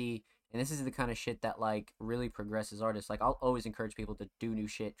love to see, and this is the kind of shit that like really progresses artists. Like I'll always encourage people to do new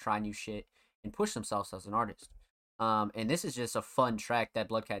shit, try new shit, and push themselves as an artist. And this is just a fun track that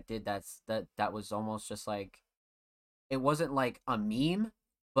Bloodcat did. That was almost just like it wasn't like a meme,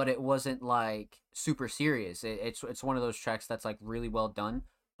 but it wasn't like super serious. It's one of those tracks that's like really well done,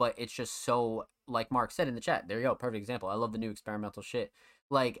 but it's just so like Mark said in the chat. There you go, perfect example. I love the new experimental shit.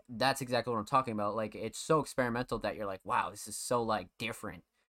 Like that's exactly what I'm talking about. Like it's so experimental that you're like, wow, this is so like different.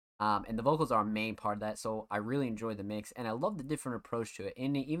 And the vocals are a main part of that, so I really enjoy the mix, and I love the different approach to it,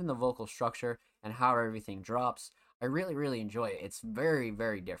 and even the vocal structure and how everything drops. I really, really enjoy it. It's very,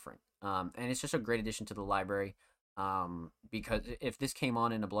 very different, and it's just a great addition to the library. Because if this came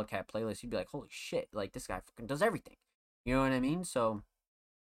on in a Bloodcat playlist, you'd be like, holy shit, like this guy fucking does everything. You know what I mean? So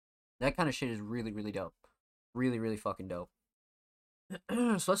that kind of shit is really, really dope. Really, really fucking dope.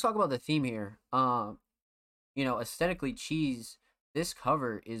 So let's talk about the theme here. Aesthetically, Cheese. This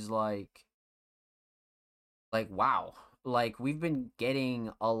cover is like wow. Like we've been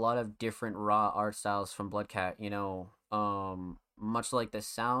getting a lot of different raw art styles from Bloodcat. Much like the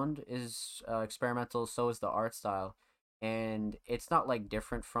sound is experimental, so is the art style, and it's not like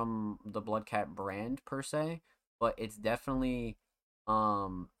different from the Bloodcat brand per se, but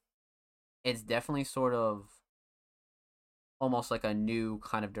um, it's definitely sort of almost like a new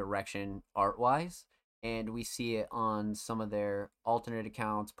kind of direction art wise. And we see it on some of their alternate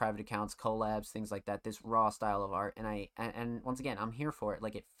accounts, private accounts, collabs, things like that. This raw style of art, and once again, I'm here for it.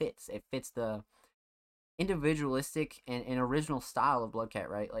 Like it fits. It fits the individualistic and original style of Bloodcat,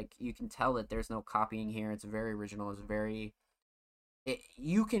 right? Like you can tell that there's no copying here. It's very original.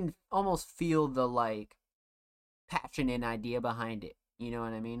 You can almost feel the like passion and idea behind it. You know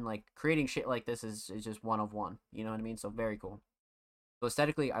what I mean? Like creating shit like this is just one of one. You know what I mean? So very cool. So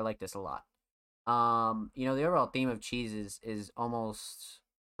aesthetically, I like this a lot. The overall theme of Cheese is almost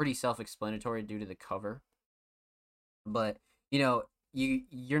pretty self-explanatory due to the cover. But,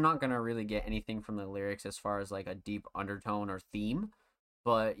 you're not gonna really get anything from the lyrics as far as like a deep undertone or theme,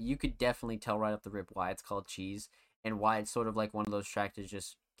 but you could definitely tell right off the rip why it's called Cheese and why it's sort of like one of those tracks to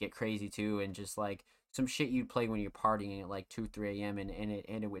just get crazy to, and just like some shit you'd play when you're partying at like 2-3 a.m.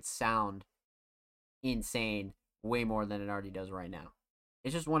 and it would sound insane way more than it already does right now.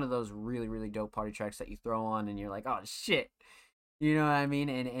 It's just one of those really, really dope party tracks that you throw on and you're like, oh shit. You know what I mean?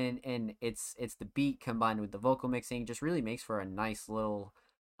 And it's the beat combined with the vocal mixing just really makes for a nice little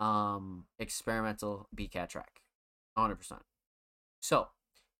experimental BCAT track. 100%. So,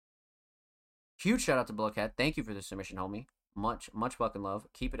 huge shout out to Bloodcat. Thank you for the submission, homie. Much fucking love.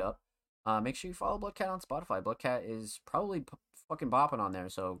 Keep it up. Make sure you follow Bloodcat on Spotify. Bloodcat is probably fucking bopping on there,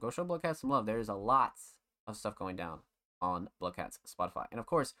 so go show Bloodcat some love. There's a lot of stuff going down on Bloodcat's Spotify. And of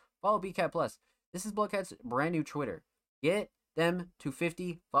course, follow BCAT Plus. This is Bloodcat's brand new Twitter. Get them to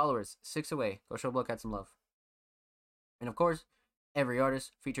 50 followers. 6 away. Go show Bloodcat some love. And of course, every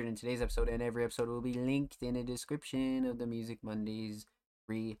artist featured in today's episode and every episode will be linked in the description of the Music Mondays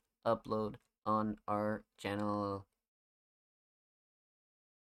re-upload on our channel.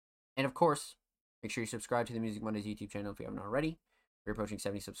 And of course, make sure you subscribe to the Music Mondays YouTube channel if you haven't already. We're approaching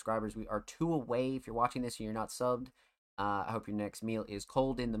 70 subscribers. We are 2 away. If you're watching this and you're not subbed, I hope your next meal is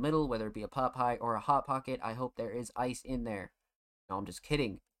cold in the middle, whether it be a pot pie or a Hot Pocket. I hope there is ice in there. No, I'm just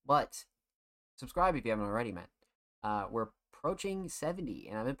kidding. But subscribe if you haven't already, man. We're approaching 70,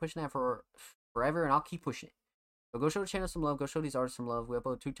 and I've been pushing that for forever, and I'll keep pushing it. So go show the channel some love. Go show these artists some love. We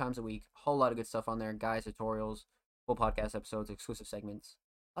upload 2 times a week. Whole lot of good stuff on there. Guys, tutorials, full podcast episodes, exclusive segments.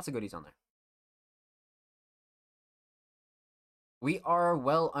 Lots of goodies on there. We are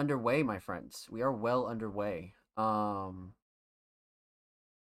well underway, my friends. We are well underway. So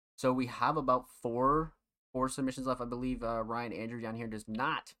we have about four submissions left. I believe Ryan Andrew down here does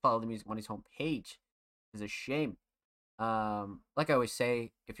not follow the Music Mondays homepage. It's a shame. Like I always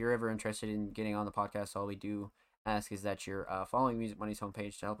say, if you're ever interested in getting on the podcast, all we do ask is that you're following Music Mondays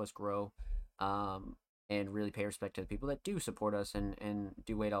homepage to help us grow. And really pay respect to the people that do support us and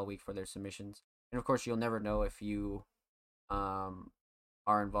do wait all week for their submissions. And of course, you'll never know if you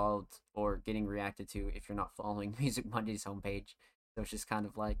are involved or getting reacted to if you're not following Music Mondays homepage. So it's just kind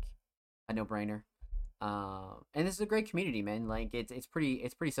of like a no-brainer. And this is a great community, man. Like it's pretty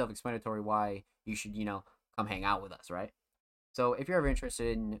self-explanatory why you should, come hang out with us, right? So if you're ever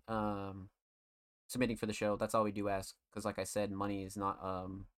interested in submitting for the show, that's all we do ask. Because like I said, money is not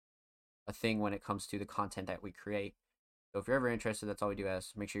a thing when it comes to the content that we create. So if you're ever interested, that's all we do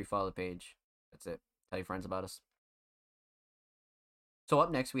ask. Make sure you follow the page. That's it. Tell your friends about us. So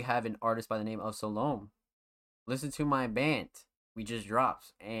up next, we have an artist by the name of Salome. Listen to My Band. We just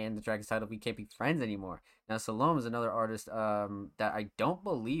dropped, and the track is titled We Can't Be Friends Anymore. Now, Salome is another artist that I don't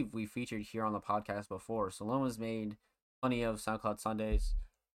believe we featured here on the podcast before. Salome has made plenty of SoundCloud Sundays.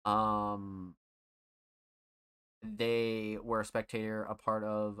 They were a spectator, a part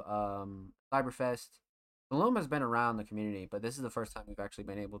of Cyberfest. Salome has been around the community, but this is the first time we've actually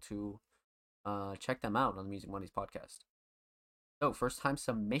been able to check them out on the Music Mondays podcast. So, first time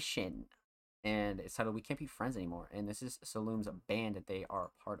submission, and it's titled We Can't Be Friends Anymore, and this is Salome's band that they are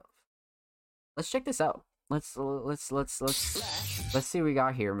a part of. Let's check this out. Let's see what we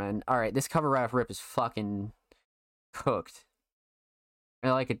got here, man. All right, this cover right off rip is fucking cooked. I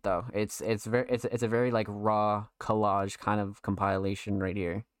like it though. It's a very like raw collage kind of compilation right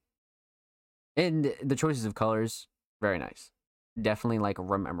here. And the choices of colors, very nice. Definitely like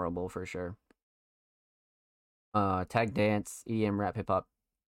memorable for sure. Tag dance, EDM, rap, hip hop,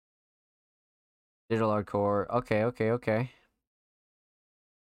 digital hardcore. Okay.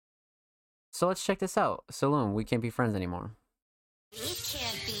 So let's check this out. Salome, We Can't Be Friends Anymore. We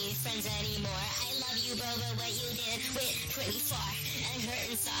can't be friends anymore. I love you, bro, but what you did went pretty far. And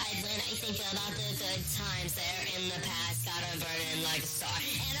hurt inside when I think about the good times there in the past. Got a burning like a star.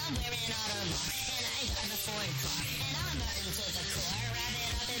 And I'm wearing Audemars. And I drive a foreign car. And I'm burning to the core. Wrap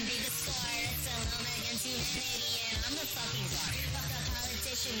it up and be the score. It's Salome against humanity. And I'm the fucking czar. Fuck a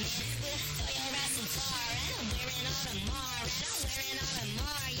politician, man. We'll throw your ass in car. And I'm wearing Audemars. Yeah.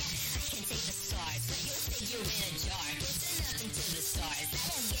 I can take the stars, but you'll figure in a jar. Listen up into the stars, that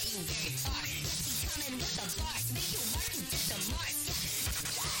won't get you very far. Let's be coming with the bars, make you work and get the marks.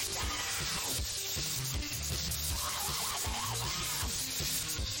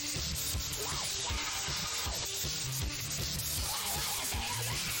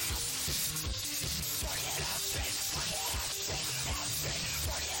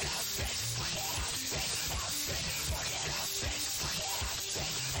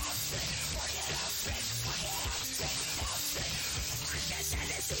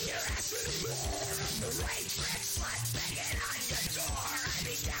 Your ass anymore. I'm the right track.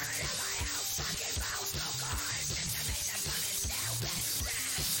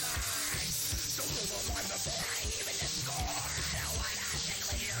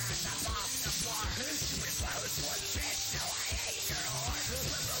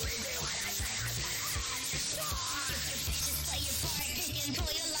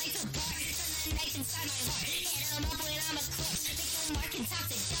 Inside my heart, hit 'em up when I'm a corpse. Make your mark and talk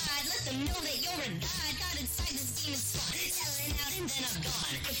to God. Let them know that you're a god. God inside this demon spawn, selling out and then I'm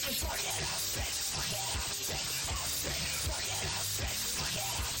gone. If you fuck it up, bitch, fuck it up, bitch, bitch, fuck it up, bitch, fuck it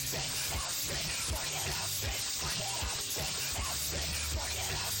up, bitch, bitch, fuck it up, bitch, fuck it up, bitch, bitch, fuck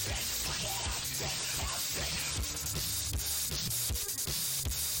it up, bitch, fuck it up, bitch.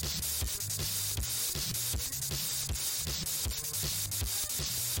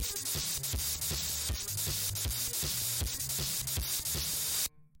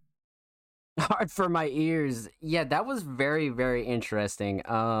 Hard for my ears. Yeah, that was very, very interesting.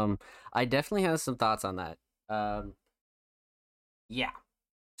 I definitely have some thoughts on that. Yeah.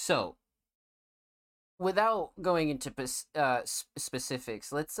 So, without going into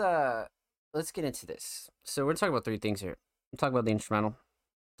specifics, let's get into this. So we're talking about three things here. We'll talk about the instrumental,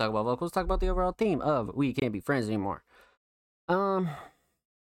 talk about vocals, talk about the overall theme of "We Can't Be Friends Anymore." Um.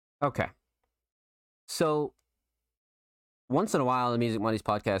 Okay. So once in a while, in the Music Mondays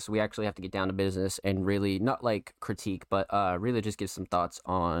podcast, we actually have to get down to business and really not like critique, but really just give some thoughts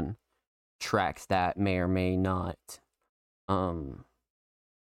on tracks that may or may not um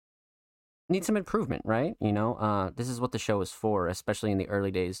need some improvement, right? You know, this is what the show is for, especially in the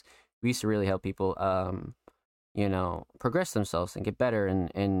early days. We used to really help people you know, progress themselves and get better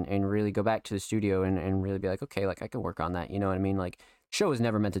and really go back to the studio and really be like, okay, like I can work on that. You know what I mean? Like, show was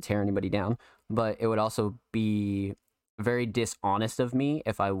never meant to tear anybody down, but it would also be very dishonest of me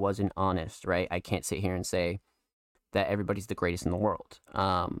if I wasn't honest, right? I can't sit here and say that everybody's the greatest in the world,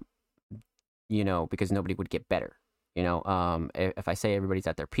 you know, because nobody would get better. You know, if I say everybody's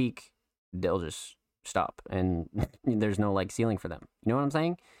at their peak, they'll just stop and there's no like ceiling for them. You know what I'm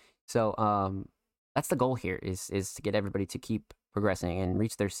saying? So, that's the goal here is to get everybody to keep progressing and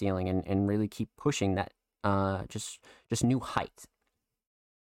reach their ceiling and really keep pushing that just new height.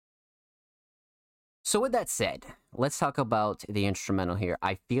 So with that said, let's talk about the instrumental here.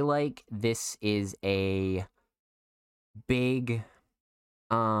 I feel like this is a big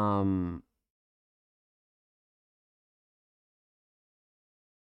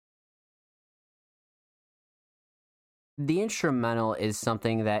the instrumental is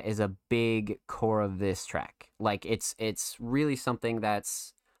something that is a big core of this track. Like it's really something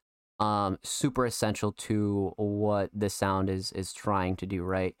that's super essential to what the sound is trying to do,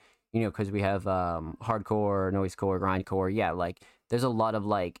 right? You know, because we have hardcore, noisecore, grindcore. Yeah, like there's a lot of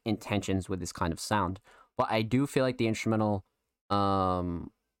like intentions with this kind of sound. But I do feel like the instrumental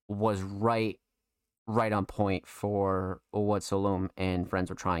was right on point for what Solum and friends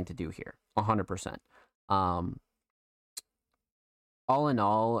were trying to do here. 100%. All in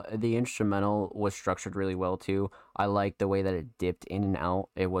all, the instrumental was structured really well too. I like the way that it dipped in and out.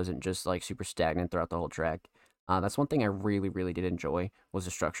 It wasn't just like super stagnant throughout the whole track. That's one thing I really, really did enjoy was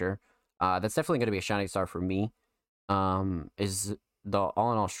the structure. That's definitely going to be a shining star for me. Is the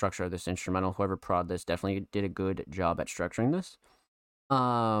all in all structure of this instrumental. Whoever prod this definitely did a good job at structuring this.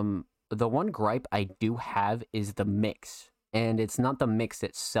 The one gripe I do have is the mix, and it's not the mix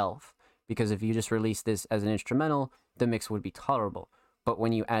itself, because if you just release this as an instrumental, the mix would be tolerable. But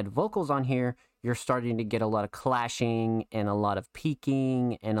when you add vocals on here, you're starting to get a lot of clashing and a lot of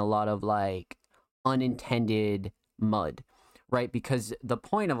peaking and a lot of like unintended mud, right? Because the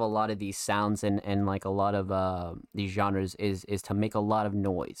point of a lot of these sounds and like a lot of these genres is to make a lot of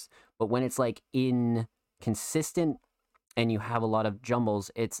noise. But when it's like inconsistent and you have a lot of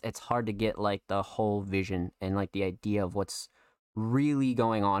jumbles, it's hard to get like the whole vision and like the idea of what's really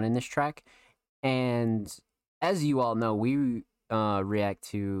going on in this track. And as you all know, we react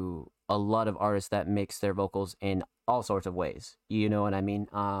to a lot of artists that mix their vocals in all sorts of ways. You know what I mean?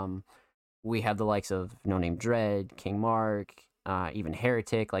 We have the likes of No Name Dread, King Mark, even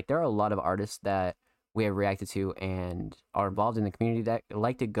Heretic. Like, there are a lot of artists that we have reacted to and are involved in the community that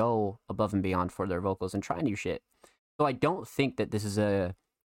like to go above and beyond for their vocals and try new shit. So I don't think that this is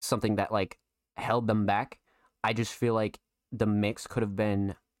something that like held them back. I just feel like the mix could have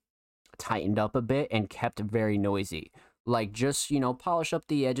been tightened up a bit and kept very noisy. Like, just, you know, polish up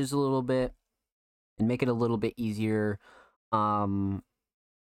the edges a little bit and make it a little bit easier to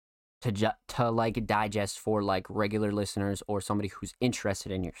like digest for like regular listeners or somebody who's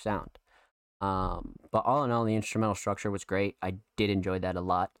interested in your sound. But all in all, the instrumental structure was great. I did enjoy that a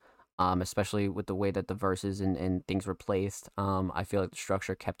lot, especially with the way that the verses and things were placed. I feel like the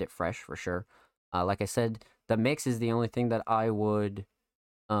structure kept it fresh for sure. Like I said, the mix is the only thing that I would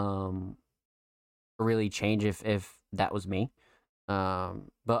really change if that was me. But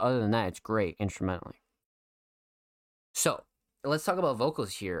other than that, it's great instrumentally. So let's talk about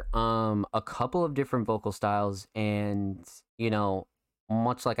vocals here. A couple of different vocal styles, and you know,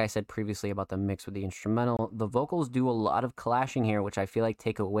 much like I said previously about the mix with the instrumental, the vocals do a lot of clashing here, which I feel like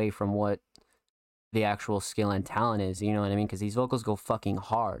take away from what the actual skill and talent is. You know what I mean? Because these vocals go fucking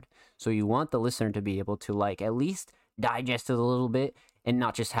hard. So you want the listener to be able to like at least digest it a little bit and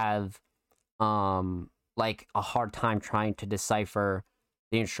not just have like a hard time trying to decipher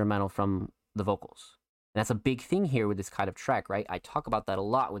the instrumental from the vocals. And that's a big thing here with this kind of track, right? I talk about that a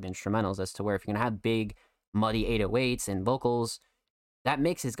lot with instrumentals as to where if you're gonna have big, muddy 808s and vocals, that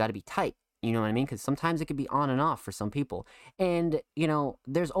mix has got to be tight. You know what I mean? Because sometimes it could be on and off for some people. And, you know,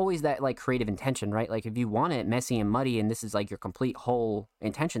 there's always that like creative intention, right? Like if you want it messy and muddy and this is like your complete whole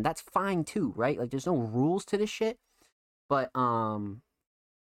intention, that's fine too, right? Like there's no rules to this shit. But,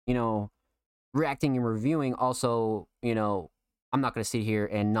 you know, reacting and reviewing also, you know, I'm not going to sit here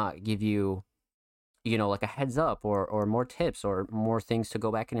and not give you, you know, like a heads up or more tips or more things to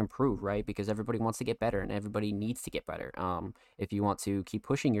go back and improve, right? Because everybody wants to get better and everybody needs to get better if you want to keep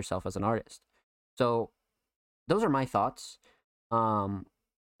pushing yourself as an artist. So those are my thoughts. um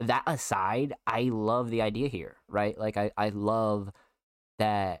that aside, I love the idea here, right? Like I love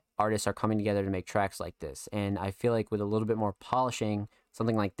that artists are coming together to make tracks like this, and I feel like with a little bit more polishing,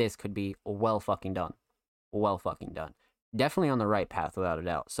 something like this could be well fucking done. Well fucking done. Definitely on the right path without a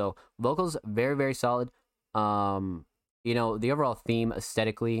doubt. So vocals very very solid. um you know, the overall theme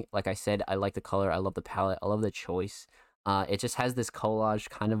aesthetically, like I said, I like the color, I love the palette, I love the choice. It just has this collage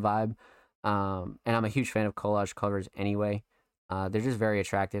kind of vibe. And I'm a huge fan of collage covers anyway. They're just very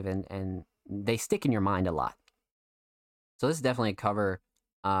attractive, and they stick in your mind a lot. So this is definitely a cover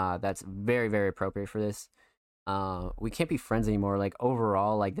that's very very appropriate for this. We can't be friends anymore. Like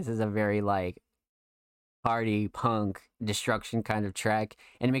overall, like this is a very like party punk destruction kind of track,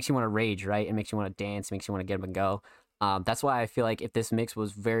 and it makes you want to rage, right? It makes you want to dance, makes you want to get up and go. That's why I feel like if this mix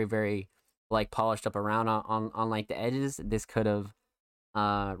was very very like polished up around on like the edges, this could have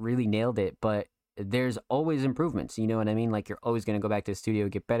really nailed it. But there's always improvements, you know what I mean? Like you're always going to go back to the studio,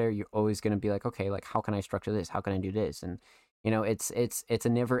 get better. You're always going to be like, okay, like how can I structure this, how can I do this? And you know, it's a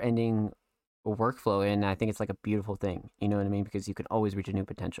never ending workflow, and I think it's like a beautiful thing, you know what I mean? Because you can always reach a new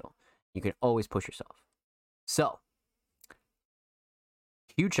potential, you can always push yourself. So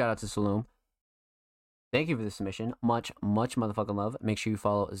huge shout out to Saloom. Thank you for the submission. Much, much motherfucking love. Make sure you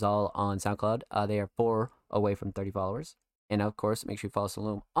follow Zal on SoundCloud. They are 4 away from 30 followers. And of course, make sure you follow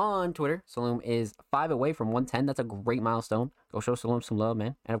Saloom on Twitter. Saloom is 5 away from 110. That's a great milestone. Go show Saloom some love,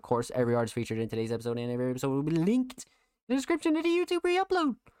 man. And of course, every artist featured in today's episode and every episode will be linked in the description of the YouTube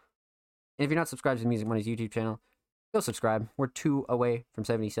re-upload. And if you're not subscribed to the Music Money's YouTube channel, go subscribe. We're 2 away from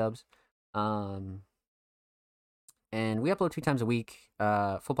 70 subs. And we upload 2 times a week.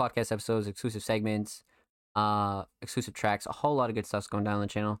 Full podcast episodes, exclusive segments, exclusive tracks, a whole lot of good stuff's going down on the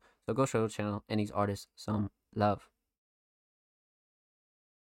channel. So go show the channel and these artists some love.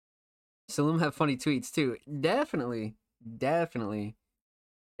 Saloom have funny tweets too. Definitely, definitely,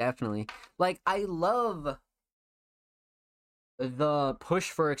 definitely. Like I love the push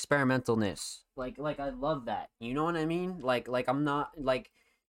for experimentalness. Like I love that. You know what I mean? Like I'm not like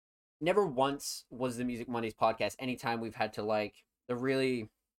never once was the Music Mondays podcast anytime we've had to like the really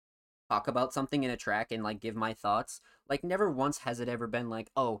talk about something in a track and like give my thoughts. Like never once has it ever been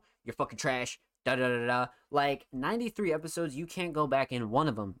like, oh, you're fucking trash. Da da da da. Like 93 episodes, you can't go back in one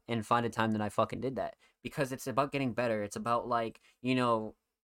of them and find a time that I fucking did that, because it's about getting better. It's about like, you know,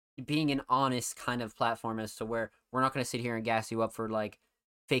 being an honest kind of platform as to where we're not going to sit here and gas you up for like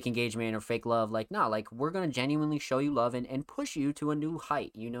fake engagement or fake love. Like no, like we're going to genuinely show you love and push you to a new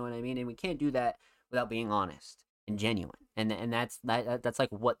height. You know what I mean? And we can't do that without being honest and genuine. And that's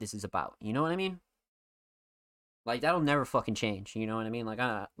like what this is about. You know what I mean? Like that'll never fucking change. You know what I mean? Like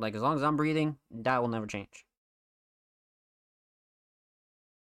as long as I'm breathing, that will never change.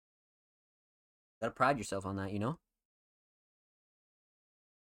 Gotta pride yourself on that, you know?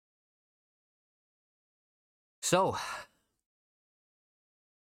 So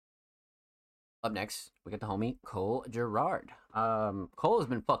up next, we got the homie Cole Gerard. Cole has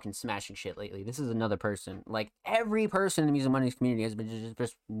been fucking smashing shit lately. This is another person. Like every person in the Music Mondays community has been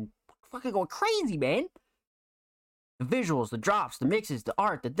just fucking going crazy, man. The visuals, the drops, the mixes, the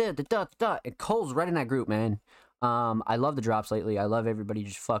art, the. And Cole's right in that group, man. I love the drops lately. I love everybody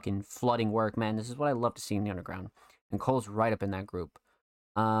just fucking flooding work, man. This is what I love to see in the underground. And Cole's right up in that group.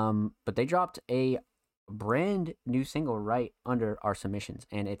 But they dropped a brand new single right under our submissions,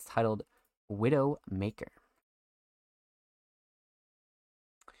 and it's titled Widow Maker.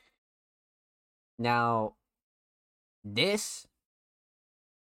 Now, this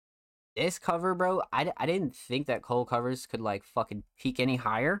this cover, bro, I didn't think that Cole covers could like fucking peak any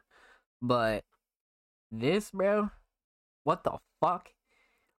higher, but this, bro, what the fuck?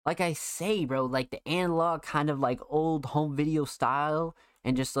 Like I say, bro, like the analog kind of like old home video style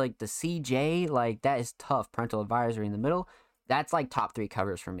and just like the CJ, like that is tough. Parental advisory in the middle. That's like top three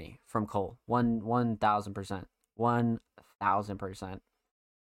covers for me from Cole. 1,000%. 1,000%.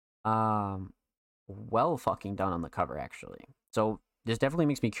 Um well fucking done on the cover actually. So this definitely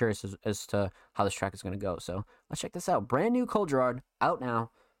makes me curious as to how this track is gonna go. So let's check this out. Brand new Cole Girard, out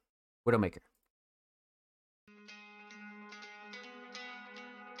now. Widowmaker.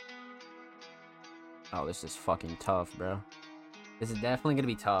 Oh, this is fucking tough, bro. This is definitely gonna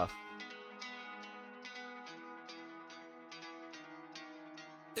be tough.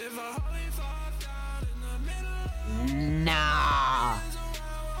 Nah.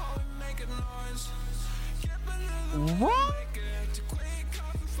 What?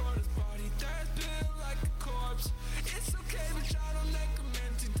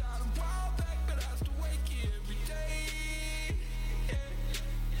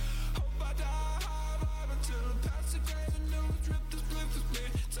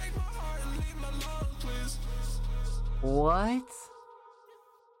 What?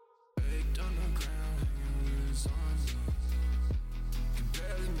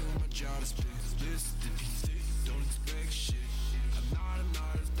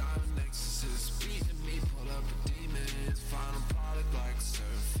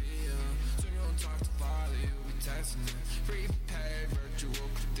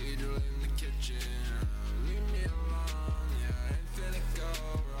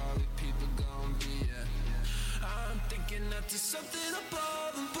 Something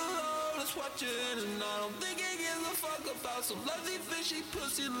above and below that's watching, and I don't think it gives a fuck about some lazy fishy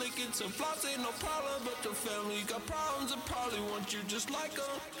pussy licking. Some flaws ain't no problem, but your family got problems and probably want you just like them.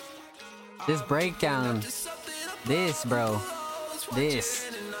 This breakdown, this, bro, this.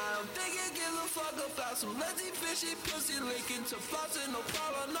 Some lazy fishy pussy licking. Some flaws ain't no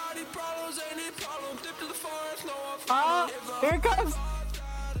problem, naughty problems ain't any problem. Dip to the forest, no one. Oh, here it comes.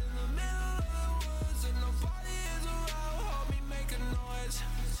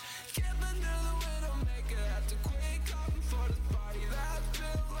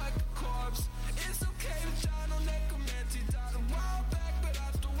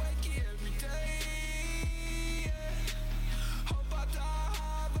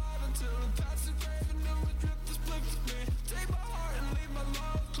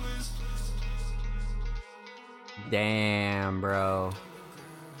 Damn, bro.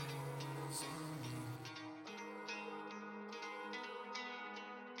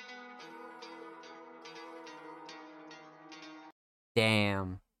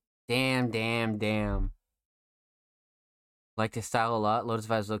 Damn. Damn. Like this style a lot. Lotus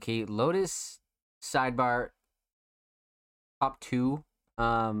vibes low key. Lotus sidebar top two.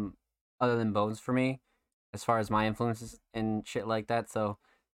 Other than Bones for me, as far as my influences and shit like that. So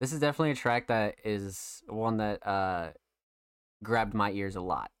this is definitely a track that is one that grabbed my ears a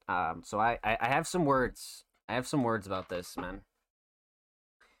lot. So I have some words. I have some words about this, man.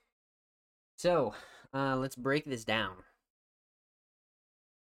 So let's break this down.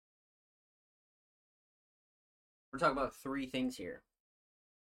 We're talking about three things here.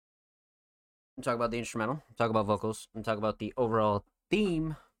 I'm talking about the instrumental. I'm talking about vocals. I'm talking about the overall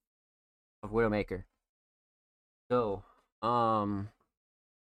theme of Widowmaker. So,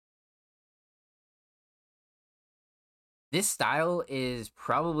 this style is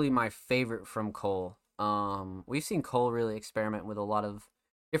probably my favorite from Cole. We've seen Cole really experiment with a lot of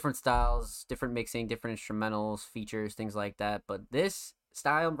different styles, different mixing, different instrumentals, features, things like that. But this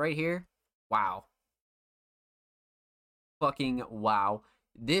style right here, wow. Fucking wow.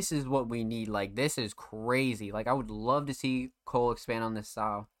 This is what we need. Like, this is crazy. Like, I would love to see Cole expand on this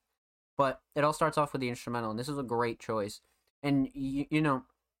style. But it all starts off with the instrumental, and this is a great choice. And, you know,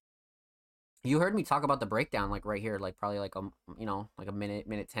 you heard me talk about the breakdown, like, right here, like, probably, like, like a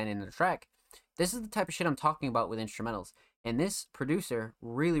minute 10 in the track. This is the type of shit I'm talking about with instrumentals. And this producer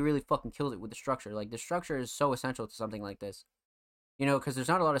really, really fucking kills it with the structure. Like, the structure is so essential to something like this. You know, because there's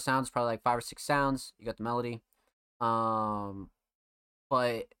not a lot of sounds, probably, like, 5 or 6 sounds. You got the melody.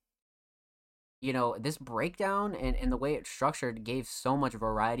 But, you know, this breakdown and the way it's structured gave so much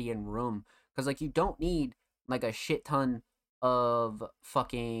variety and room. Because, like, you don't need, like, a shit ton of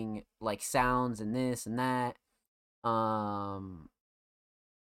fucking, like, sounds and this and that. I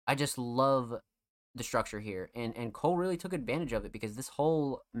just love the structure here. And Cole really took advantage of it because this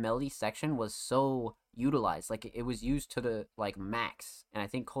whole melody section was so utilized. Like, it was used to the, like, max. And I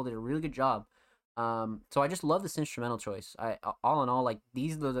think Cole did a really good job So I just love this instrumental choice. All in all, like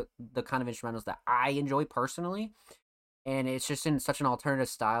these are the kind of instrumentals that I enjoy personally, and it's just in such an alternative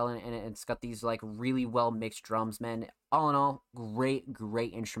style, and it's got these like really well mixed drums, man. All in all, great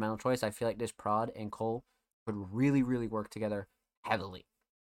instrumental choice. I feel like this prod and Cole would really work together heavily.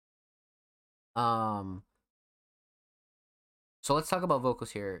 Um, so let's talk about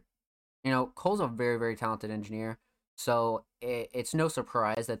vocals here. You know, Cole's a very talented engineer, so it's no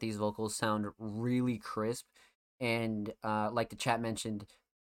surprise that these vocals sound really crisp. And like the chat mentioned,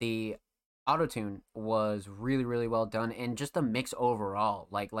 the autotune was really well done, and just the mix overall,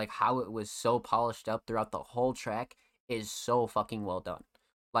 like how it was so polished up throughout the whole track, is so fucking well done.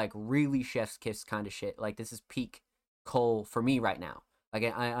 Like really chef's kiss kind of shit. Like this is peak Cole for me right now.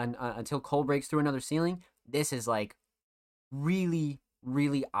 Like until Cole breaks through another ceiling, this is like really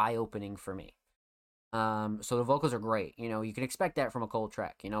eye opening for me. So the vocals are great. You know, you can expect that from a Cole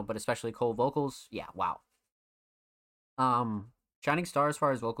track, you know, but especially Cole vocals, yeah, wow. Um, Shining Star as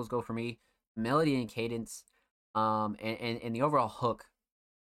far as vocals go for me, melody and cadence, and the overall hook,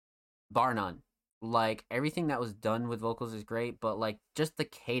 bar none. Like everything that was done with vocals is great, but like just the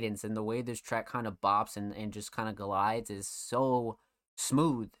cadence and the way this track kind of bops and just kind of glides is so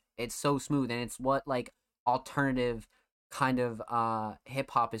smooth. It's so smooth, and it's what like alternative kind of hip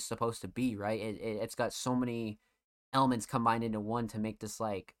hop is supposed to be, right? It's got so many elements combined into one to make this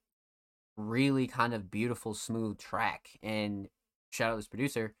like really kind of beautiful smooth track. And shout out this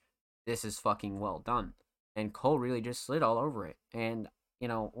producer, this is fucking well done, and Cole really just slid all over it. And you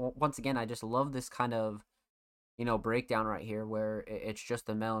know, once again, I just love this kind of, you know, breakdown right here where it's just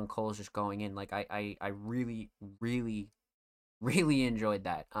the Mel and Cole's just going in. Like I really enjoyed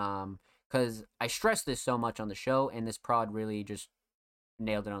that. Because I stressed this so much on the show, and this prod really just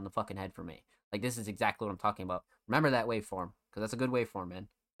nailed it on the fucking head for me. Like this is exactly what I'm talking about. Remember that waveform, because that's a good waveform, man.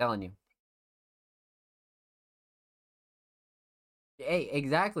 Telling you. Hey,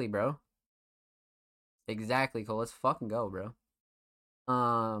 exactly, bro. Exactly, Cole. Let's fucking go, bro.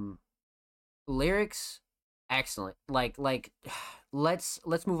 Um, Lyrics, excellent. Like, let's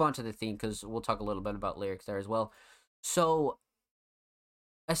move on to the theme because we'll talk a little bit about lyrics there as well. So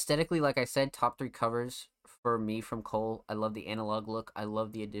aesthetically, like I said, top three covers for me from Cole. I love the analog look. I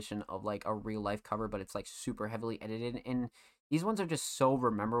love the addition of like a real life cover, but it's like super heavily edited. And these ones are just so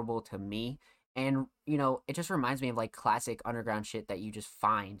memorable to me. And you know, it just reminds me of like classic underground shit that you just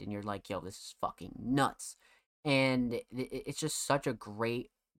find, and you're like, yo, this is fucking nuts. And it's just such a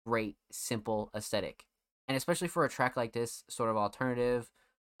great simple aesthetic, and especially for a track like this, sort of alternative,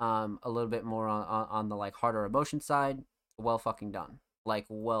 a little bit more on the like harder emotion side. Well fucking done, like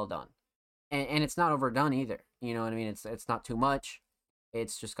well done. And it's not overdone either. You know what I mean? It's not too much.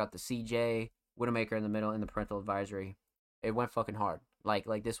 It's just got the CJ Widowmaker in the middle and the parental advisory. It went fucking hard. Like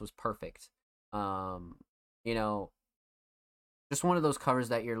this was perfect. Um, you know, just one of those covers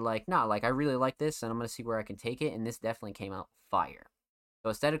that you're like, nah, like I really like this, and I'm gonna see where I can take it. And this definitely came out fire. So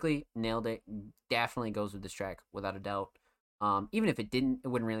aesthetically, nailed it. Definitely goes with this track without a doubt. Even if it didn't, it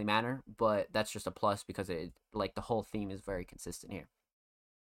wouldn't really matter. But that's just a plus because it like the whole theme is very consistent here.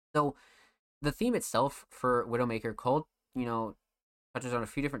 So the theme itself for Widowmaker Cult, you know, touches on a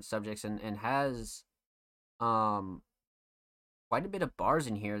few different subjects and has um quite a bit of bars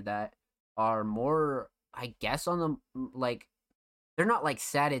in here that are more, I guess, on the like they're not like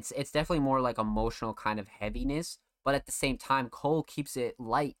sad. It's definitely more like emotional kind of heaviness, but at the same time, Cole keeps it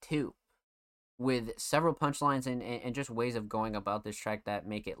light too, with several punchlines and just ways of going about this track that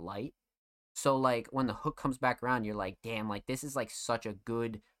make it light. So like when the hook comes back around, you're like, damn, like this is like such a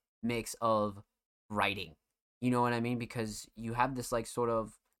good mix of writing. You know what I mean? Because you have this like sort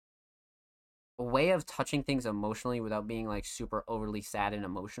of a way of touching things emotionally without being like super overly sad and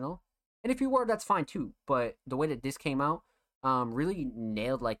emotional. And if you were, that's fine too. But the way that this came out, really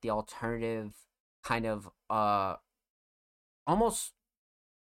nailed like the alternative kind of almost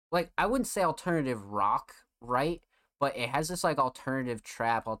like, I wouldn't say alternative rock, right? But it has this like alternative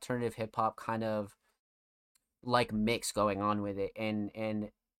trap, alternative hip hop kind of like mix going on with it.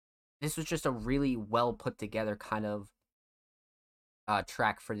 And this was just a really well put together kind of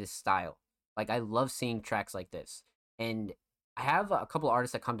track for this style. Like I love seeing tracks like this. And I have a couple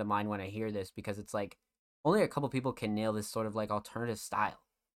artists that come to mind when I hear this, because it's like only a couple people can nail this sort of like alternative style.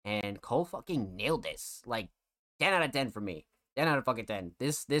 And Cole fucking nailed this. Like 10 out of 10 for me. 10 out of fucking 10.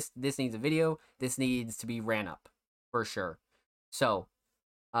 This needs a video. This needs to be ran up for sure. So,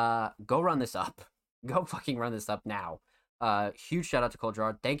 go run this up. Go fucking run this up now. Huge shout out to Cole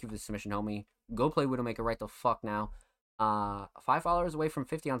Gerard. Thank you for the submission, homie. Go play Widowmaker right the fuck now. 5 followers away from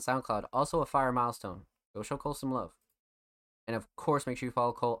 50 on SoundCloud. Also a fire milestone. Go show Cole some love. And of course, make sure you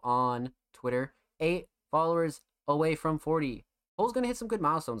follow Cole on Twitter 8 followers away from 40. Cole's gonna hit some good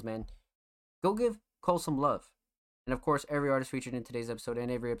milestones, man. Go give Cole some love. And of course, every artist featured in today's episode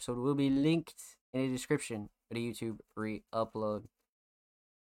and every episode will be linked in the description of the YouTube re-upload.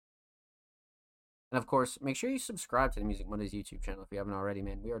 And of course, make sure you subscribe to the Music Mondays YouTube channel if you haven't already,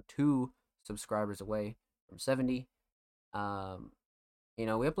 man. We are 2 subscribers away from 70. We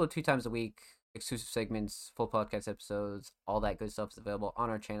upload 2 times a week, exclusive segments, full podcast episodes, all that good stuff is available on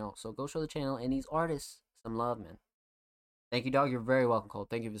our channel. So go show the channel and these artists some love, man. Thank you, dog. You're very welcome, Cole.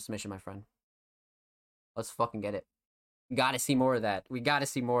 Thank you for the submission, my friend. Let's fucking get it. Gotta see more of that. We gotta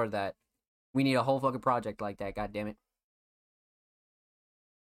see more of that. We need a whole fucking project like that, god damn it.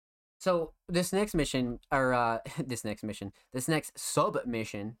 So this next mission, or this next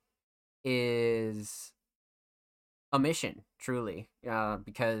sub-mission is a mission, truly,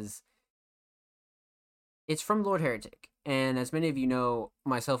 because it's from Lord Heretic. And as many of you know,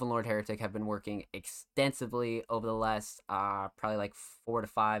 myself and Lord Heretic have been working extensively over the last probably like 4 to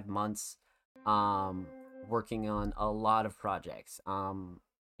 5 months, working on a lot of projects. I'm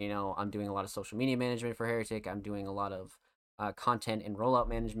doing a lot of social media management for Heretic. I'm doing a lot of content and rollout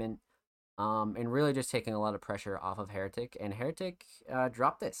management, and really just taking a lot of pressure off of Heretic. And Heretic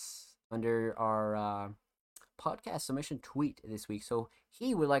dropped this under our podcast submission tweet this week. So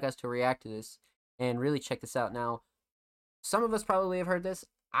he would like us to react to this and really check this out. Now, some of us probably have heard this.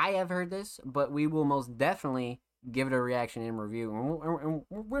 I have heard this, but we will most definitely give it a reaction and review. And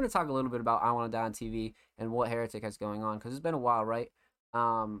we're going to talk a little bit about I Want to Die on TV and what Heretic has going on, because it's been a while, right?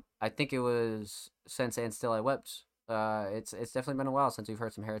 I think it was since And Still I Wept. It's definitely been a while since we've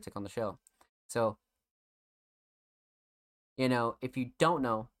heard some Heretic on the show. So, if you don't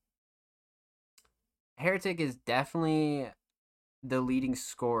know, Heretic is definitely the leading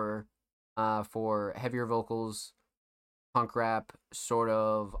scorer for heavier vocals, punk rap, sort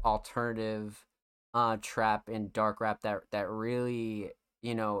of alternative trap and dark rap that really,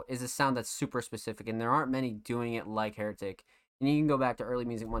 is a sound that's super specific, and there aren't many doing it like Heretic. And you can go back to early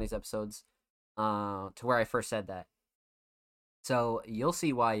Music Mondays episodes to where I first said that. So you'll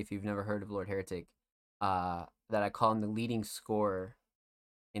see why if you've never heard of Lord Heretic, that I call him the leading scorer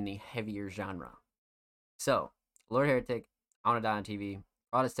in the heavier genre. So, Lord Heretic, I Want to Die on TV,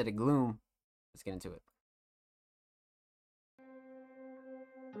 Broad Aesthetic Gloom. Let's get into it.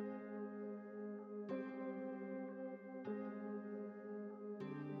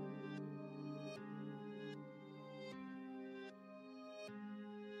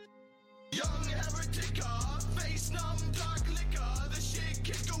 Young heretic, face numb, dark liquor. The shit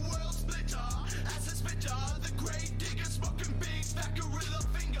kick a world splitter. Acid spitter, the great digger smoking big back gorilla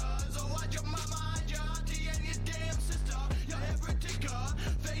fingers. Oh, what your mama and your auntie and your damn sister. You're heretic,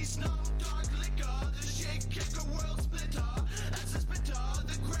 face numb, dark liquor. The shit kick a world splitter. Acid spitter,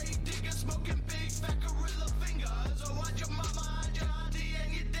 the great digger smoking big back gorilla fingers. Oh, what your mama and your auntie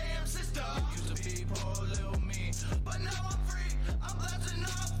and your damn sister. Used to be poor little me, but now I'm free. I'm blasting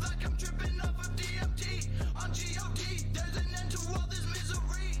off like I'm tripping off of DMT. On G.O.D. there's an end to all this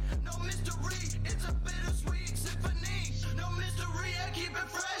misery. No mystery, it's a bittersweet symphony. No mystery, I keep it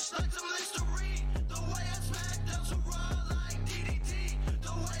fresh like some Listerine. The way I smack down so raw like DDT.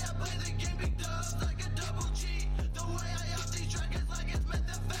 The way I play the game big dubs like a double G. The way I off these trackers like it's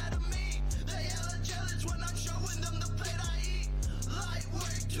methamphetamine. They hella jealous when I'm showing them the plate I eat.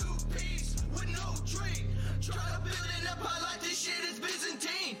 Lightweight 2-piece with no tree. Try to build an empire like this shit is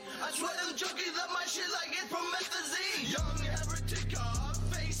Byzantine. I swear them junkies love my shit like it's promethazine. Young heretic,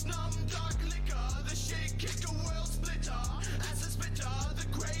 face numb, dark liquor. The shit kick a world splitter. Acid spitter, the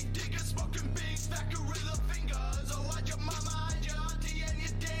great digger smoking big fat gorilla fingers. Oh, what your mama and your auntie and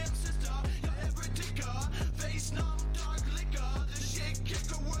your damn sister. You're heretic, face numb, dark liquor. The shit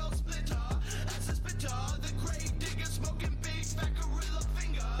kick a world splitter. Acid spitter, the great digger smoking big fat gorilla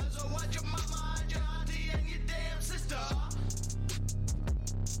fingers. Oh, what your mama and your auntie and your damn sister.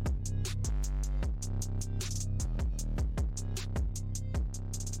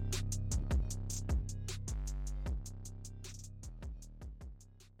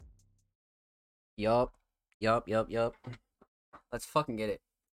 Yup. Let's fucking get it.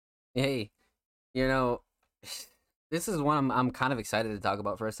 Hey, this is one I'm kind of excited to talk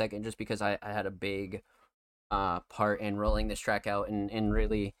about for a second, just because I had a big part in rolling this track out and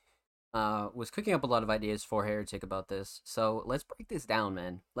really was cooking up a lot of ideas for Heretic about this. So let's break this down,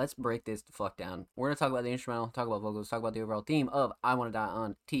 man. Let's break this the fuck down. We're gonna talk about the instrumental, talk about vocals, talk about the overall theme of I Want to Die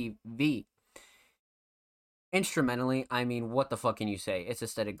on TV. Instrumentally, I mean, what the fuck can you say? It's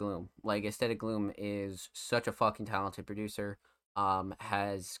Aesthetic Gloom. Like, Aesthetic Gloom is such a fucking talented producer.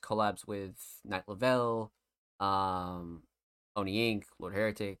 Has collabs with Night Lavelle, Oni Inc., Lord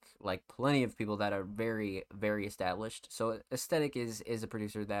Heretic, like plenty of people that are very, very established. So Aesthetic is a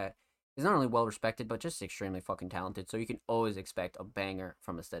producer that is not only well respected, but just extremely fucking talented. So you can always expect a banger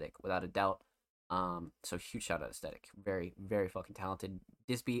from Aesthetic without a doubt. So huge shout out Aesthetic. Very, very fucking talented.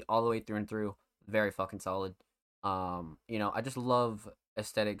 This beat all the way through and through, very fucking solid. I just love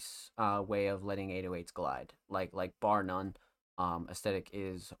Aesthetic's way of letting 808s glide. Like bar none. Aesthetic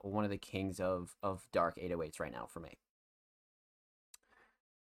is one of the kings of dark 808s right now for me.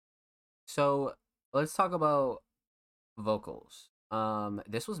 So let's talk about vocals.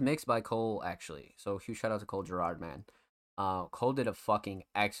 This was mixed by Cole actually. So huge shout out to Cole Gerard, man. Cole did a fucking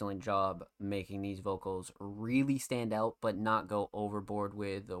excellent job making these vocals really stand out, but not go overboard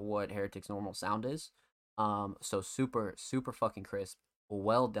with what Heretic's normal sound is. So super, super fucking crisp.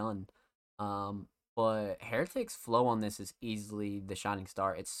 Well done. But Heretic's flow on this is easily the shining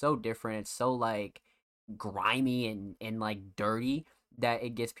star. It's so different. It's so like grimy and like dirty that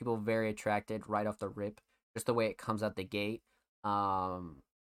it gets people very attracted right off the rip. Just the way it comes out the gate. Um,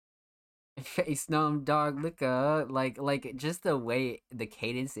 Face numb dog liquor, like just the way the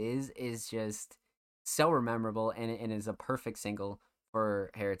cadence is just so memorable and is a perfect single for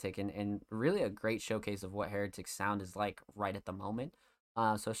Heretic and really a great showcase of what Heretic's sound is like right at the moment.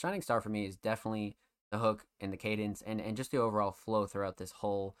 So Shining Star for me is definitely the hook and the cadence and just the overall flow throughout this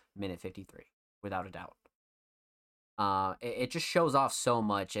whole minute 53, without a doubt. It just shows off so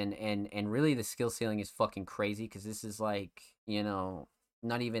much and really the skill ceiling is fucking crazy because this is like,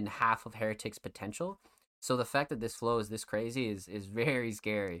 not even half of Heretic's potential. So the fact that this flow is this crazy is very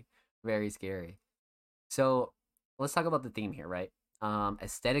scary. Very scary. So let's talk about the theme here, right?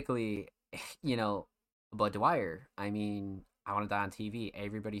 Aesthetically, you know, Bud Dwyer, I mean, I want to die on TV.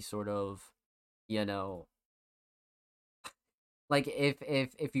 Everybody sort of, you know, like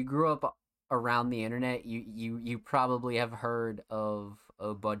if you grew up around the internet, you probably have heard of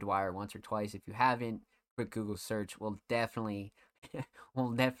Bud Dwyer once or twice. If you haven't, quick Google search will definitely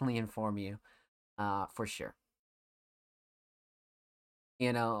will definitely inform you, for sure.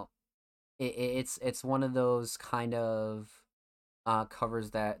 You know, it's one of those kind of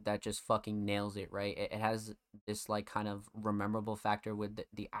covers that just fucking nails it, right? It has this like kind of rememberable factor with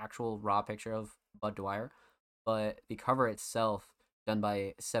the actual raw picture of Bud Dwyer, but the cover itself, done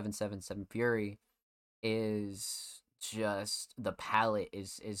by 777 Fury, is just the palette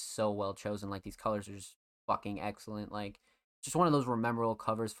is so well chosen. Like these colors are just fucking excellent. Like just one of those memorable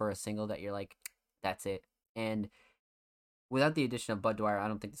covers for a single that you're like, that's it. And without the addition of Bud Dwyer, I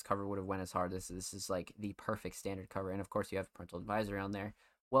don't think this cover would have went as hard. This is like the perfect standard cover, and of course you have parental advisory on there.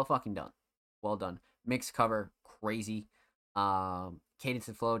 Well fucking done, well done. Mixed cover, crazy. Cadence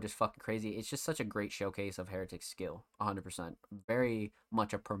and flow, just fucking crazy. It's just such a great showcase of Heretic's skill. 100%, very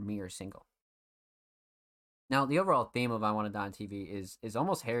much a premier single. Now the overall theme of I Want to Die on TV is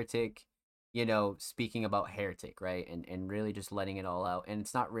almost Heretic, speaking about Heretic, right? And really just letting it all out. And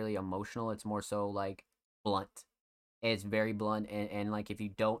it's not really emotional. It's more so like blunt. It's very blunt and like if you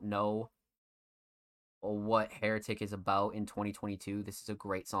don't know what Heretic is about in 2022, this is a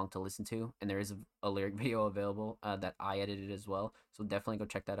great song to listen to. And there is a lyric video available that I edited as well. So definitely go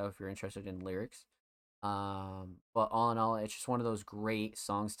check that out if you're interested in lyrics. But all in all, it's just one of those great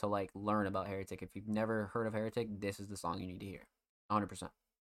songs to like learn about Heretic. If you've never heard of Heretic, this is the song you need to hear. 100%.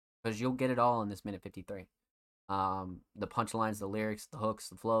 Because you'll get it all in this minute 53. The punchlines, the lyrics, the hooks,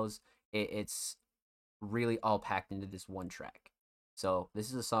 the flows, it's really all packed into this one track. So this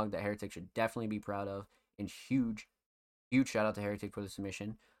is a song that Heretic should definitely be proud of, and huge shout out to Heretic for the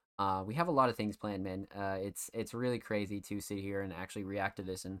submission. We have a lot of things planned, man. It's really crazy to sit here and actually react to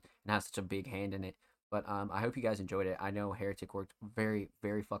this and have such a big hand in it. But I hope you guys enjoyed it. I know Heretic worked very,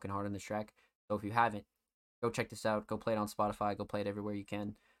 very fucking hard on this track. So if you haven't, go check this out. Go play it on Spotify. Go play it everywhere you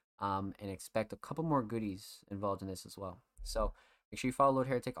can. And expect a couple more goodies involved in this as well. So make sure you follow Lord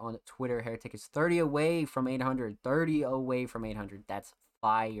Heretic on Twitter. Heretic is 30 away from 800. 30 away from 800. That's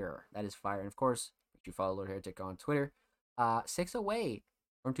fire. That is fire. And of course, make sure you follow Lord Heretic on Twitter. 6 away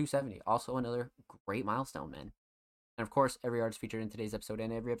from 270. Also another great milestone, man. And of course, every artist featured in today's episode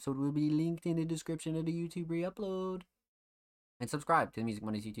and every episode will be linked in the description of the YouTube re-upload. And subscribe to the Music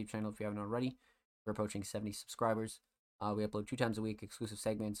Mondays YouTube channel if you haven't already. We're approaching 70 subscribers. We upload 2 times a week, exclusive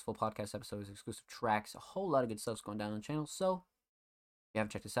segments, full podcast episodes, exclusive tracks, a whole lot of good stuff's going down on the channel. So, if you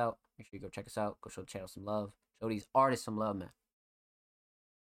haven't checked us out, make sure you go check us out. Go show the channel some love. Show these artists some love, man.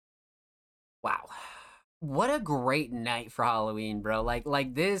 Wow. What a great night for Halloween, bro.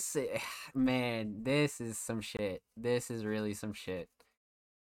 Like this, man, this is some shit. This is really some shit.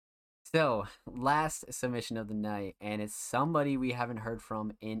 So, last submission of the night, and it's somebody we haven't heard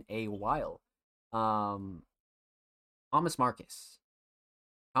from in a while. Um, Thomas Marcus.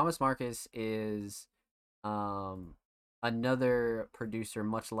 Thomas Marcus is um another producer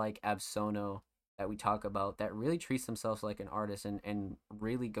much like Absono that we talk about that really treats themselves like an artist and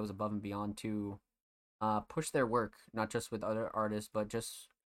really goes above and beyond to push their work, not just with other artists, but just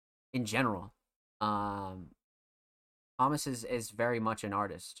in general. Um, Thomas is very much an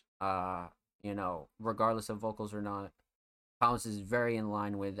artist. Regardless of vocals or not, Thomas is very in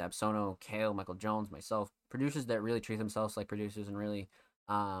line with Absono, Kale, Michael Jones, myself, producers that really treat themselves like producers and really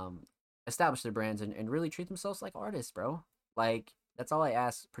um, establish their brands and really treat themselves like artists, bro. Like, that's all I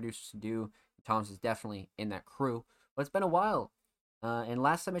ask producers to do. Thomas is definitely in that crew. But it's been a while. And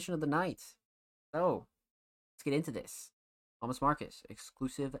last submission of the night. So, let's get into this. Thomas Marcus,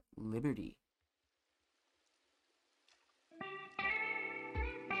 Exclusive Liberty.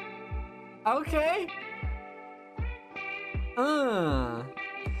 Okay. Uh.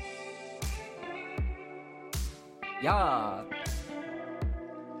 Yeah.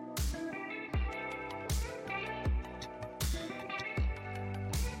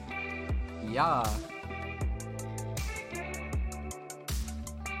 Yeah.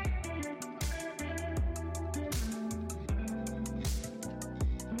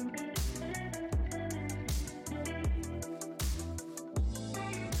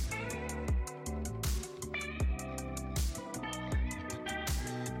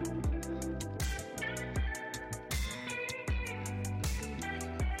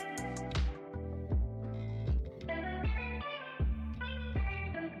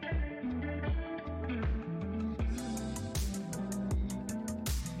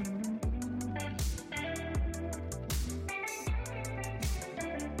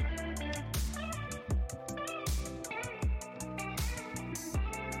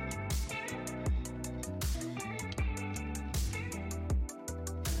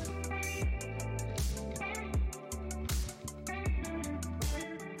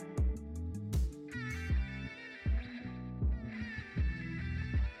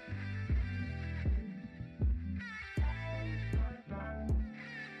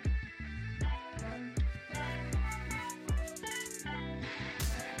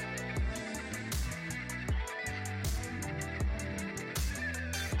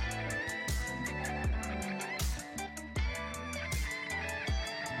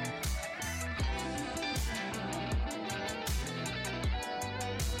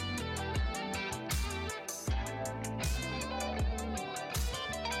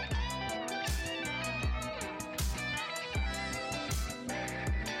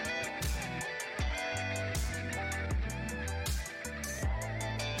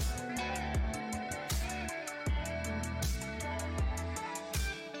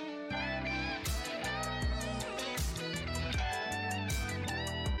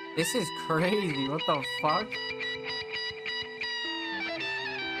 This is crazy. What the fuck?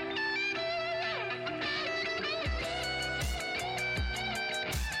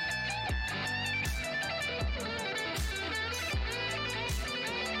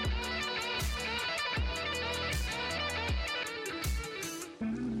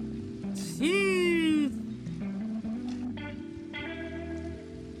 Jeez.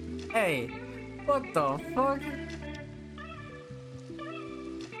 Hey, what the fuck?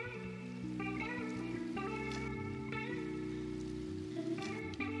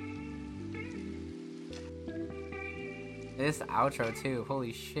 This outro too,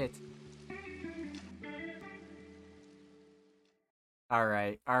 holy shit.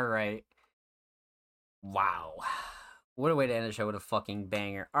 Alright. Wow. What a way to end the show with a fucking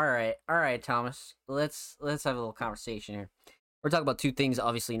banger. Alright, Thomas. Let's have a little conversation here. We're talking about two things,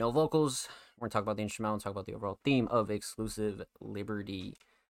 obviously no vocals. We're gonna talk about the instrumental and talk about the overall theme of Exclusive Liberty.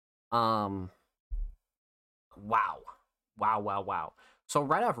 Wow. So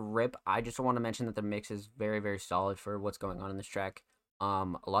right off rip, I just want to mention that the mix is very, very solid for what's going on in this track.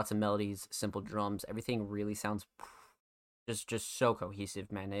 Lots of melodies, simple drums, everything really sounds just so cohesive,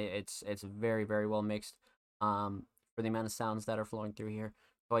 man. It's very, very well mixed. For the amount of sounds that are flowing through here,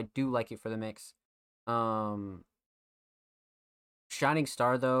 so I do like it for the mix. Shining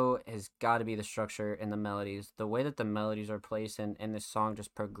Star though has got to be the structure and the melodies. The way that the melodies are placed and this song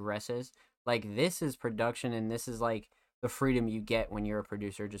just progresses. Like, this is production, and this is like the freedom you get when you're a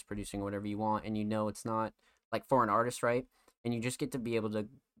producer, just producing whatever you want, and it's not like for an artist, right? And you just get to be able to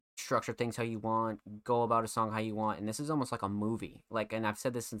structure things how you want, go about a song how you want, and this is almost like a movie. Like, and I've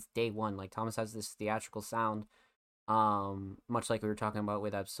said this since day one. Like, Thomas has this theatrical sound, much like we were talking about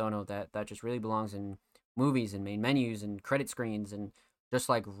with Absono, that just really belongs in movies and main menus and credit screens and just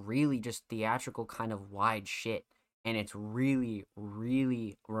like really just theatrical kind of wide shit, and it's really,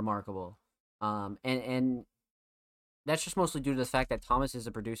 really remarkable. And that's just mostly due to the fact that Thomas is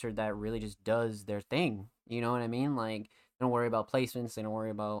a producer that really just does their thing. You know what I mean? Like, they don't worry about placements. They don't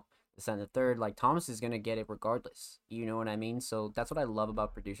worry about the second, the third. Like, Thomas is gonna get it regardless. You know what I mean? So that's what I love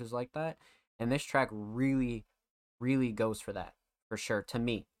about producers like that. And this track really, really goes for that, for sure, to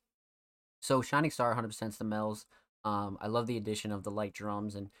me. So Shining Star 100% the Mel's. I love the addition of the light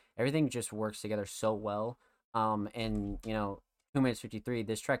drums, and everything just works together so well. And 2 minutes 53,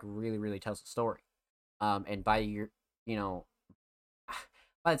 this track really, really tells a story. And you know,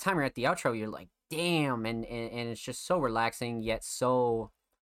 by the time you're at the outro, you're like, damn, and it's just so relaxing yet so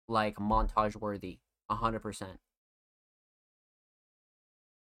like montage worthy, 100%.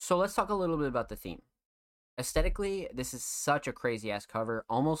 So let's talk a little bit about the theme. Aesthetically, this is such a crazy ass cover,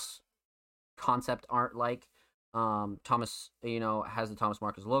 almost concept art like. Thomas, has the Thomas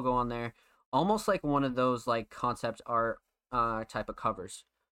Marcus logo on there, almost like one of those like concept art type of covers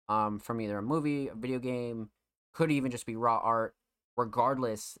from either a movie, a video game, could even just be raw art.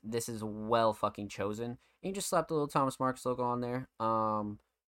 Regardless, this is well fucking chosen. And you just slapped the little Thomas Marcus logo on there.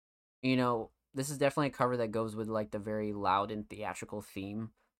 This is definitely a cover that goes with like the very loud and theatrical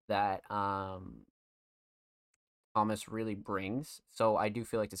theme that Thomas really brings. So I do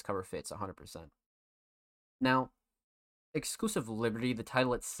feel like this cover fits 100%. Now, Exclusive Liberty, the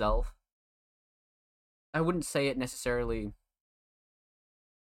title itself, I wouldn't say it necessarily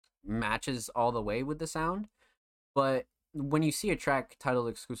matches all the way with the sound, but when you see a track titled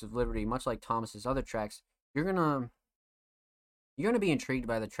Exclusive Liberty, much like Thomas's other tracks, you're gonna be intrigued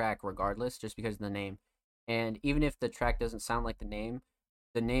by the track regardless, just because of the name. And even if the track doesn't sound like the name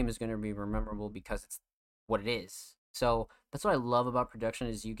is gonna be memorable because it's what it is. So that's what I love about production,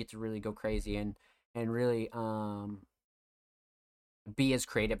 is you get to really go crazy and really be as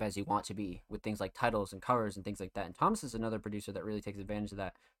creative as you want to be with things like titles and covers and things like that. And Thomas is another producer that really takes advantage of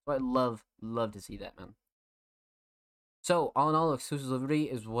that. So I love to see that, man. So all in all, Exclusive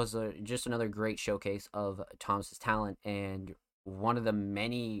Liberty was just another great showcase of Thomas's talent, and one of the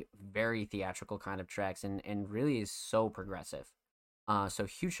many very theatrical kind of tracks, and really is so progressive. So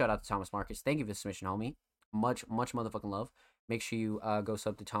huge shout out to Thomas Marcus. Thank you for the submission, homie. Much motherfucking love. Make sure you go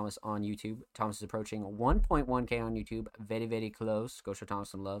sub to Thomas on YouTube. Thomas is approaching 1.1k on YouTube. Very, very close. Go show Thomas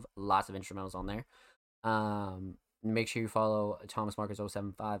some love. Lots of instrumentals on there. Make sure you follow Thomas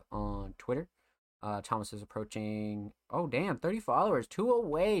Marcus075 on Twitter. Thomas is approaching, 30 followers. 2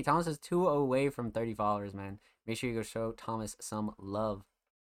 away. Thomas is 2 away from 30 followers, man. Make sure you go show Thomas some love.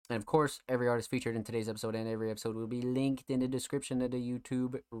 And of course, every artist featured in today's episode and every episode will be linked in the description of the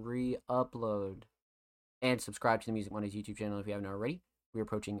YouTube re-upload. And subscribe to the Music Mondays YouTube channel if you haven't already. We're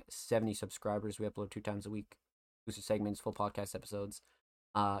approaching 70 subscribers. We upload 2 times a week. Exclusive segments, full podcast episodes,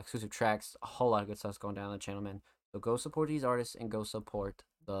 exclusive tracks, a whole lot of good stuff going down on the channel, man. So go support these artists and go support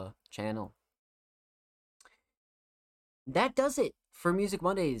the channel. That does it for Music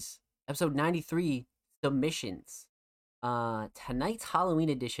Mondays, episode 93, submissions. Tonight's Halloween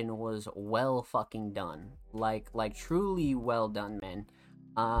edition was well fucking done. Like truly well done, man.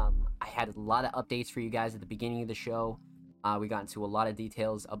 I had a lot of updates for you guys at the beginning of the show. We got into a lot of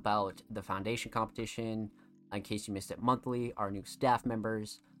details about the foundation competition. In case you missed it, monthly, our new staff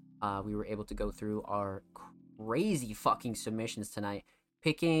members. We were able to go through our crazy fucking submissions tonight.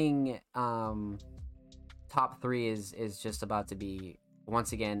 Picking top 3 is just about to be,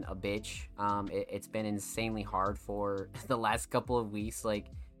 once again, a bitch. It's been insanely hard for the last couple of weeks. Like,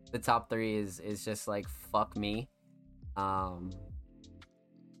 the top 3 is just like, fuck me.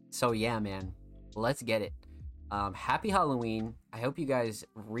 So yeah, man, let's get it. Happy Halloween. I hope you guys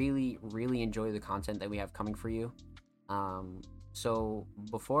really, really enjoy the content that we have coming for you. So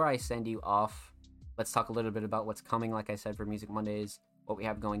before I send you off, let's talk a little bit about what's coming. Like I said, for Music Mondays, what we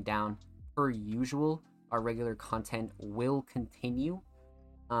have going down. Per usual, our regular content will continue.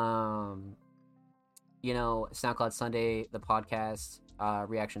 SoundCloud Sunday, the podcast,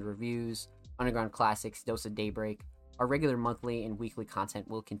 reaction reviews, Underground Classics, Dose of Daybreak. Our regular monthly and weekly content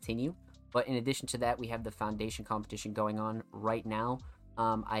will continue, but in addition to that, we have the foundation competition going on right now.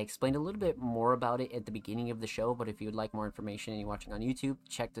 I explained a little bit more about it at the beginning of the show, but if you would like more information and you're watching on YouTube,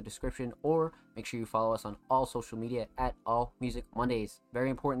 check the description, or make sure you follow us on all social media at All Music Mondays.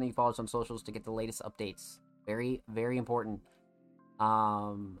 Very important that you follow us on socials to get the latest updates. Very, very important.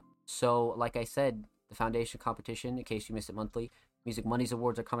 So like I said, the foundation competition, in case you missed it monthly, Music Mondays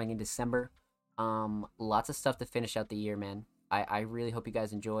Awards are coming in December. Lots of stuff to finish out the year, man. I really hope you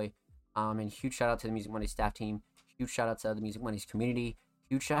guys enjoy. And huge shout out to the Music Mondays staff team. Huge shout out to the Music Mondays community.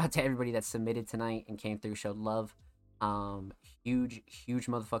 Huge shout out to everybody that submitted tonight and came through, showed love. Huge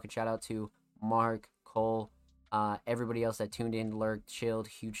motherfucking shout out to Mark, Cole, everybody else that tuned in, lurked, chilled.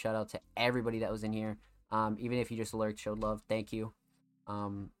 Huge shout out to everybody that was in here. Even if you just lurked, showed love, thank you.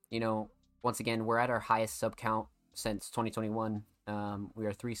 You know, once again, we're at our highest sub count since 2021. We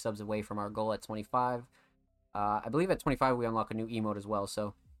are 3 subs away from our goal at 25. I believe at 25 we unlock a new emote as well.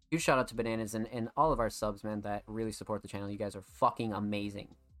 So huge shout out to Bananas and all of our subs, man, that really support the channel. You guys are fucking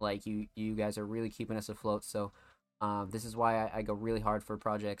amazing. Like you guys are really keeping us afloat. So this is why I go really hard for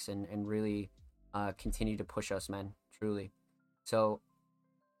projects and really continue to push us, man. Truly. So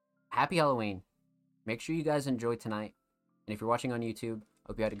happy Halloween. Make sure you guys enjoy tonight. And if you're watching on YouTube,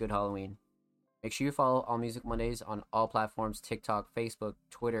 hope you had a good Halloween. Make sure you follow All Music Mondays on all platforms: TikTok, Facebook,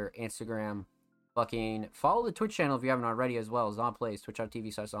 Twitter, Instagram. Fucking follow the Twitch channel if you haven't already as well. ZonPlays,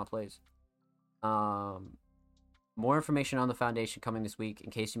 twitch.tv/ZonPlays. More information on the foundation coming this week in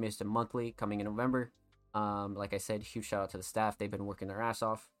case you missed a monthly coming in November. Like I said, huge shout out to the staff. They've been working their ass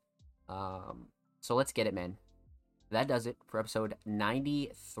off. So let's get it, man. That does it for episode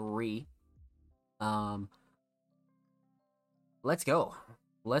 93. Let's go.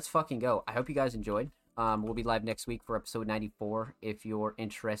 Let's fucking go. I hope you guys enjoyed. We'll be live next week for episode 94. If you're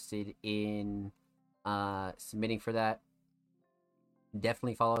interested in submitting for that,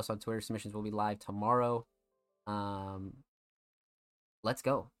 definitely follow us on Twitter. Submissions will be live tomorrow. Let's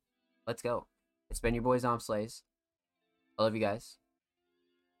go. Let's go. It's been your boy ZonPlays. I love you guys.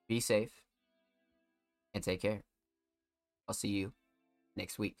 Be safe and take care. I'll see you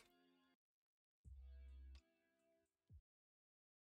next week.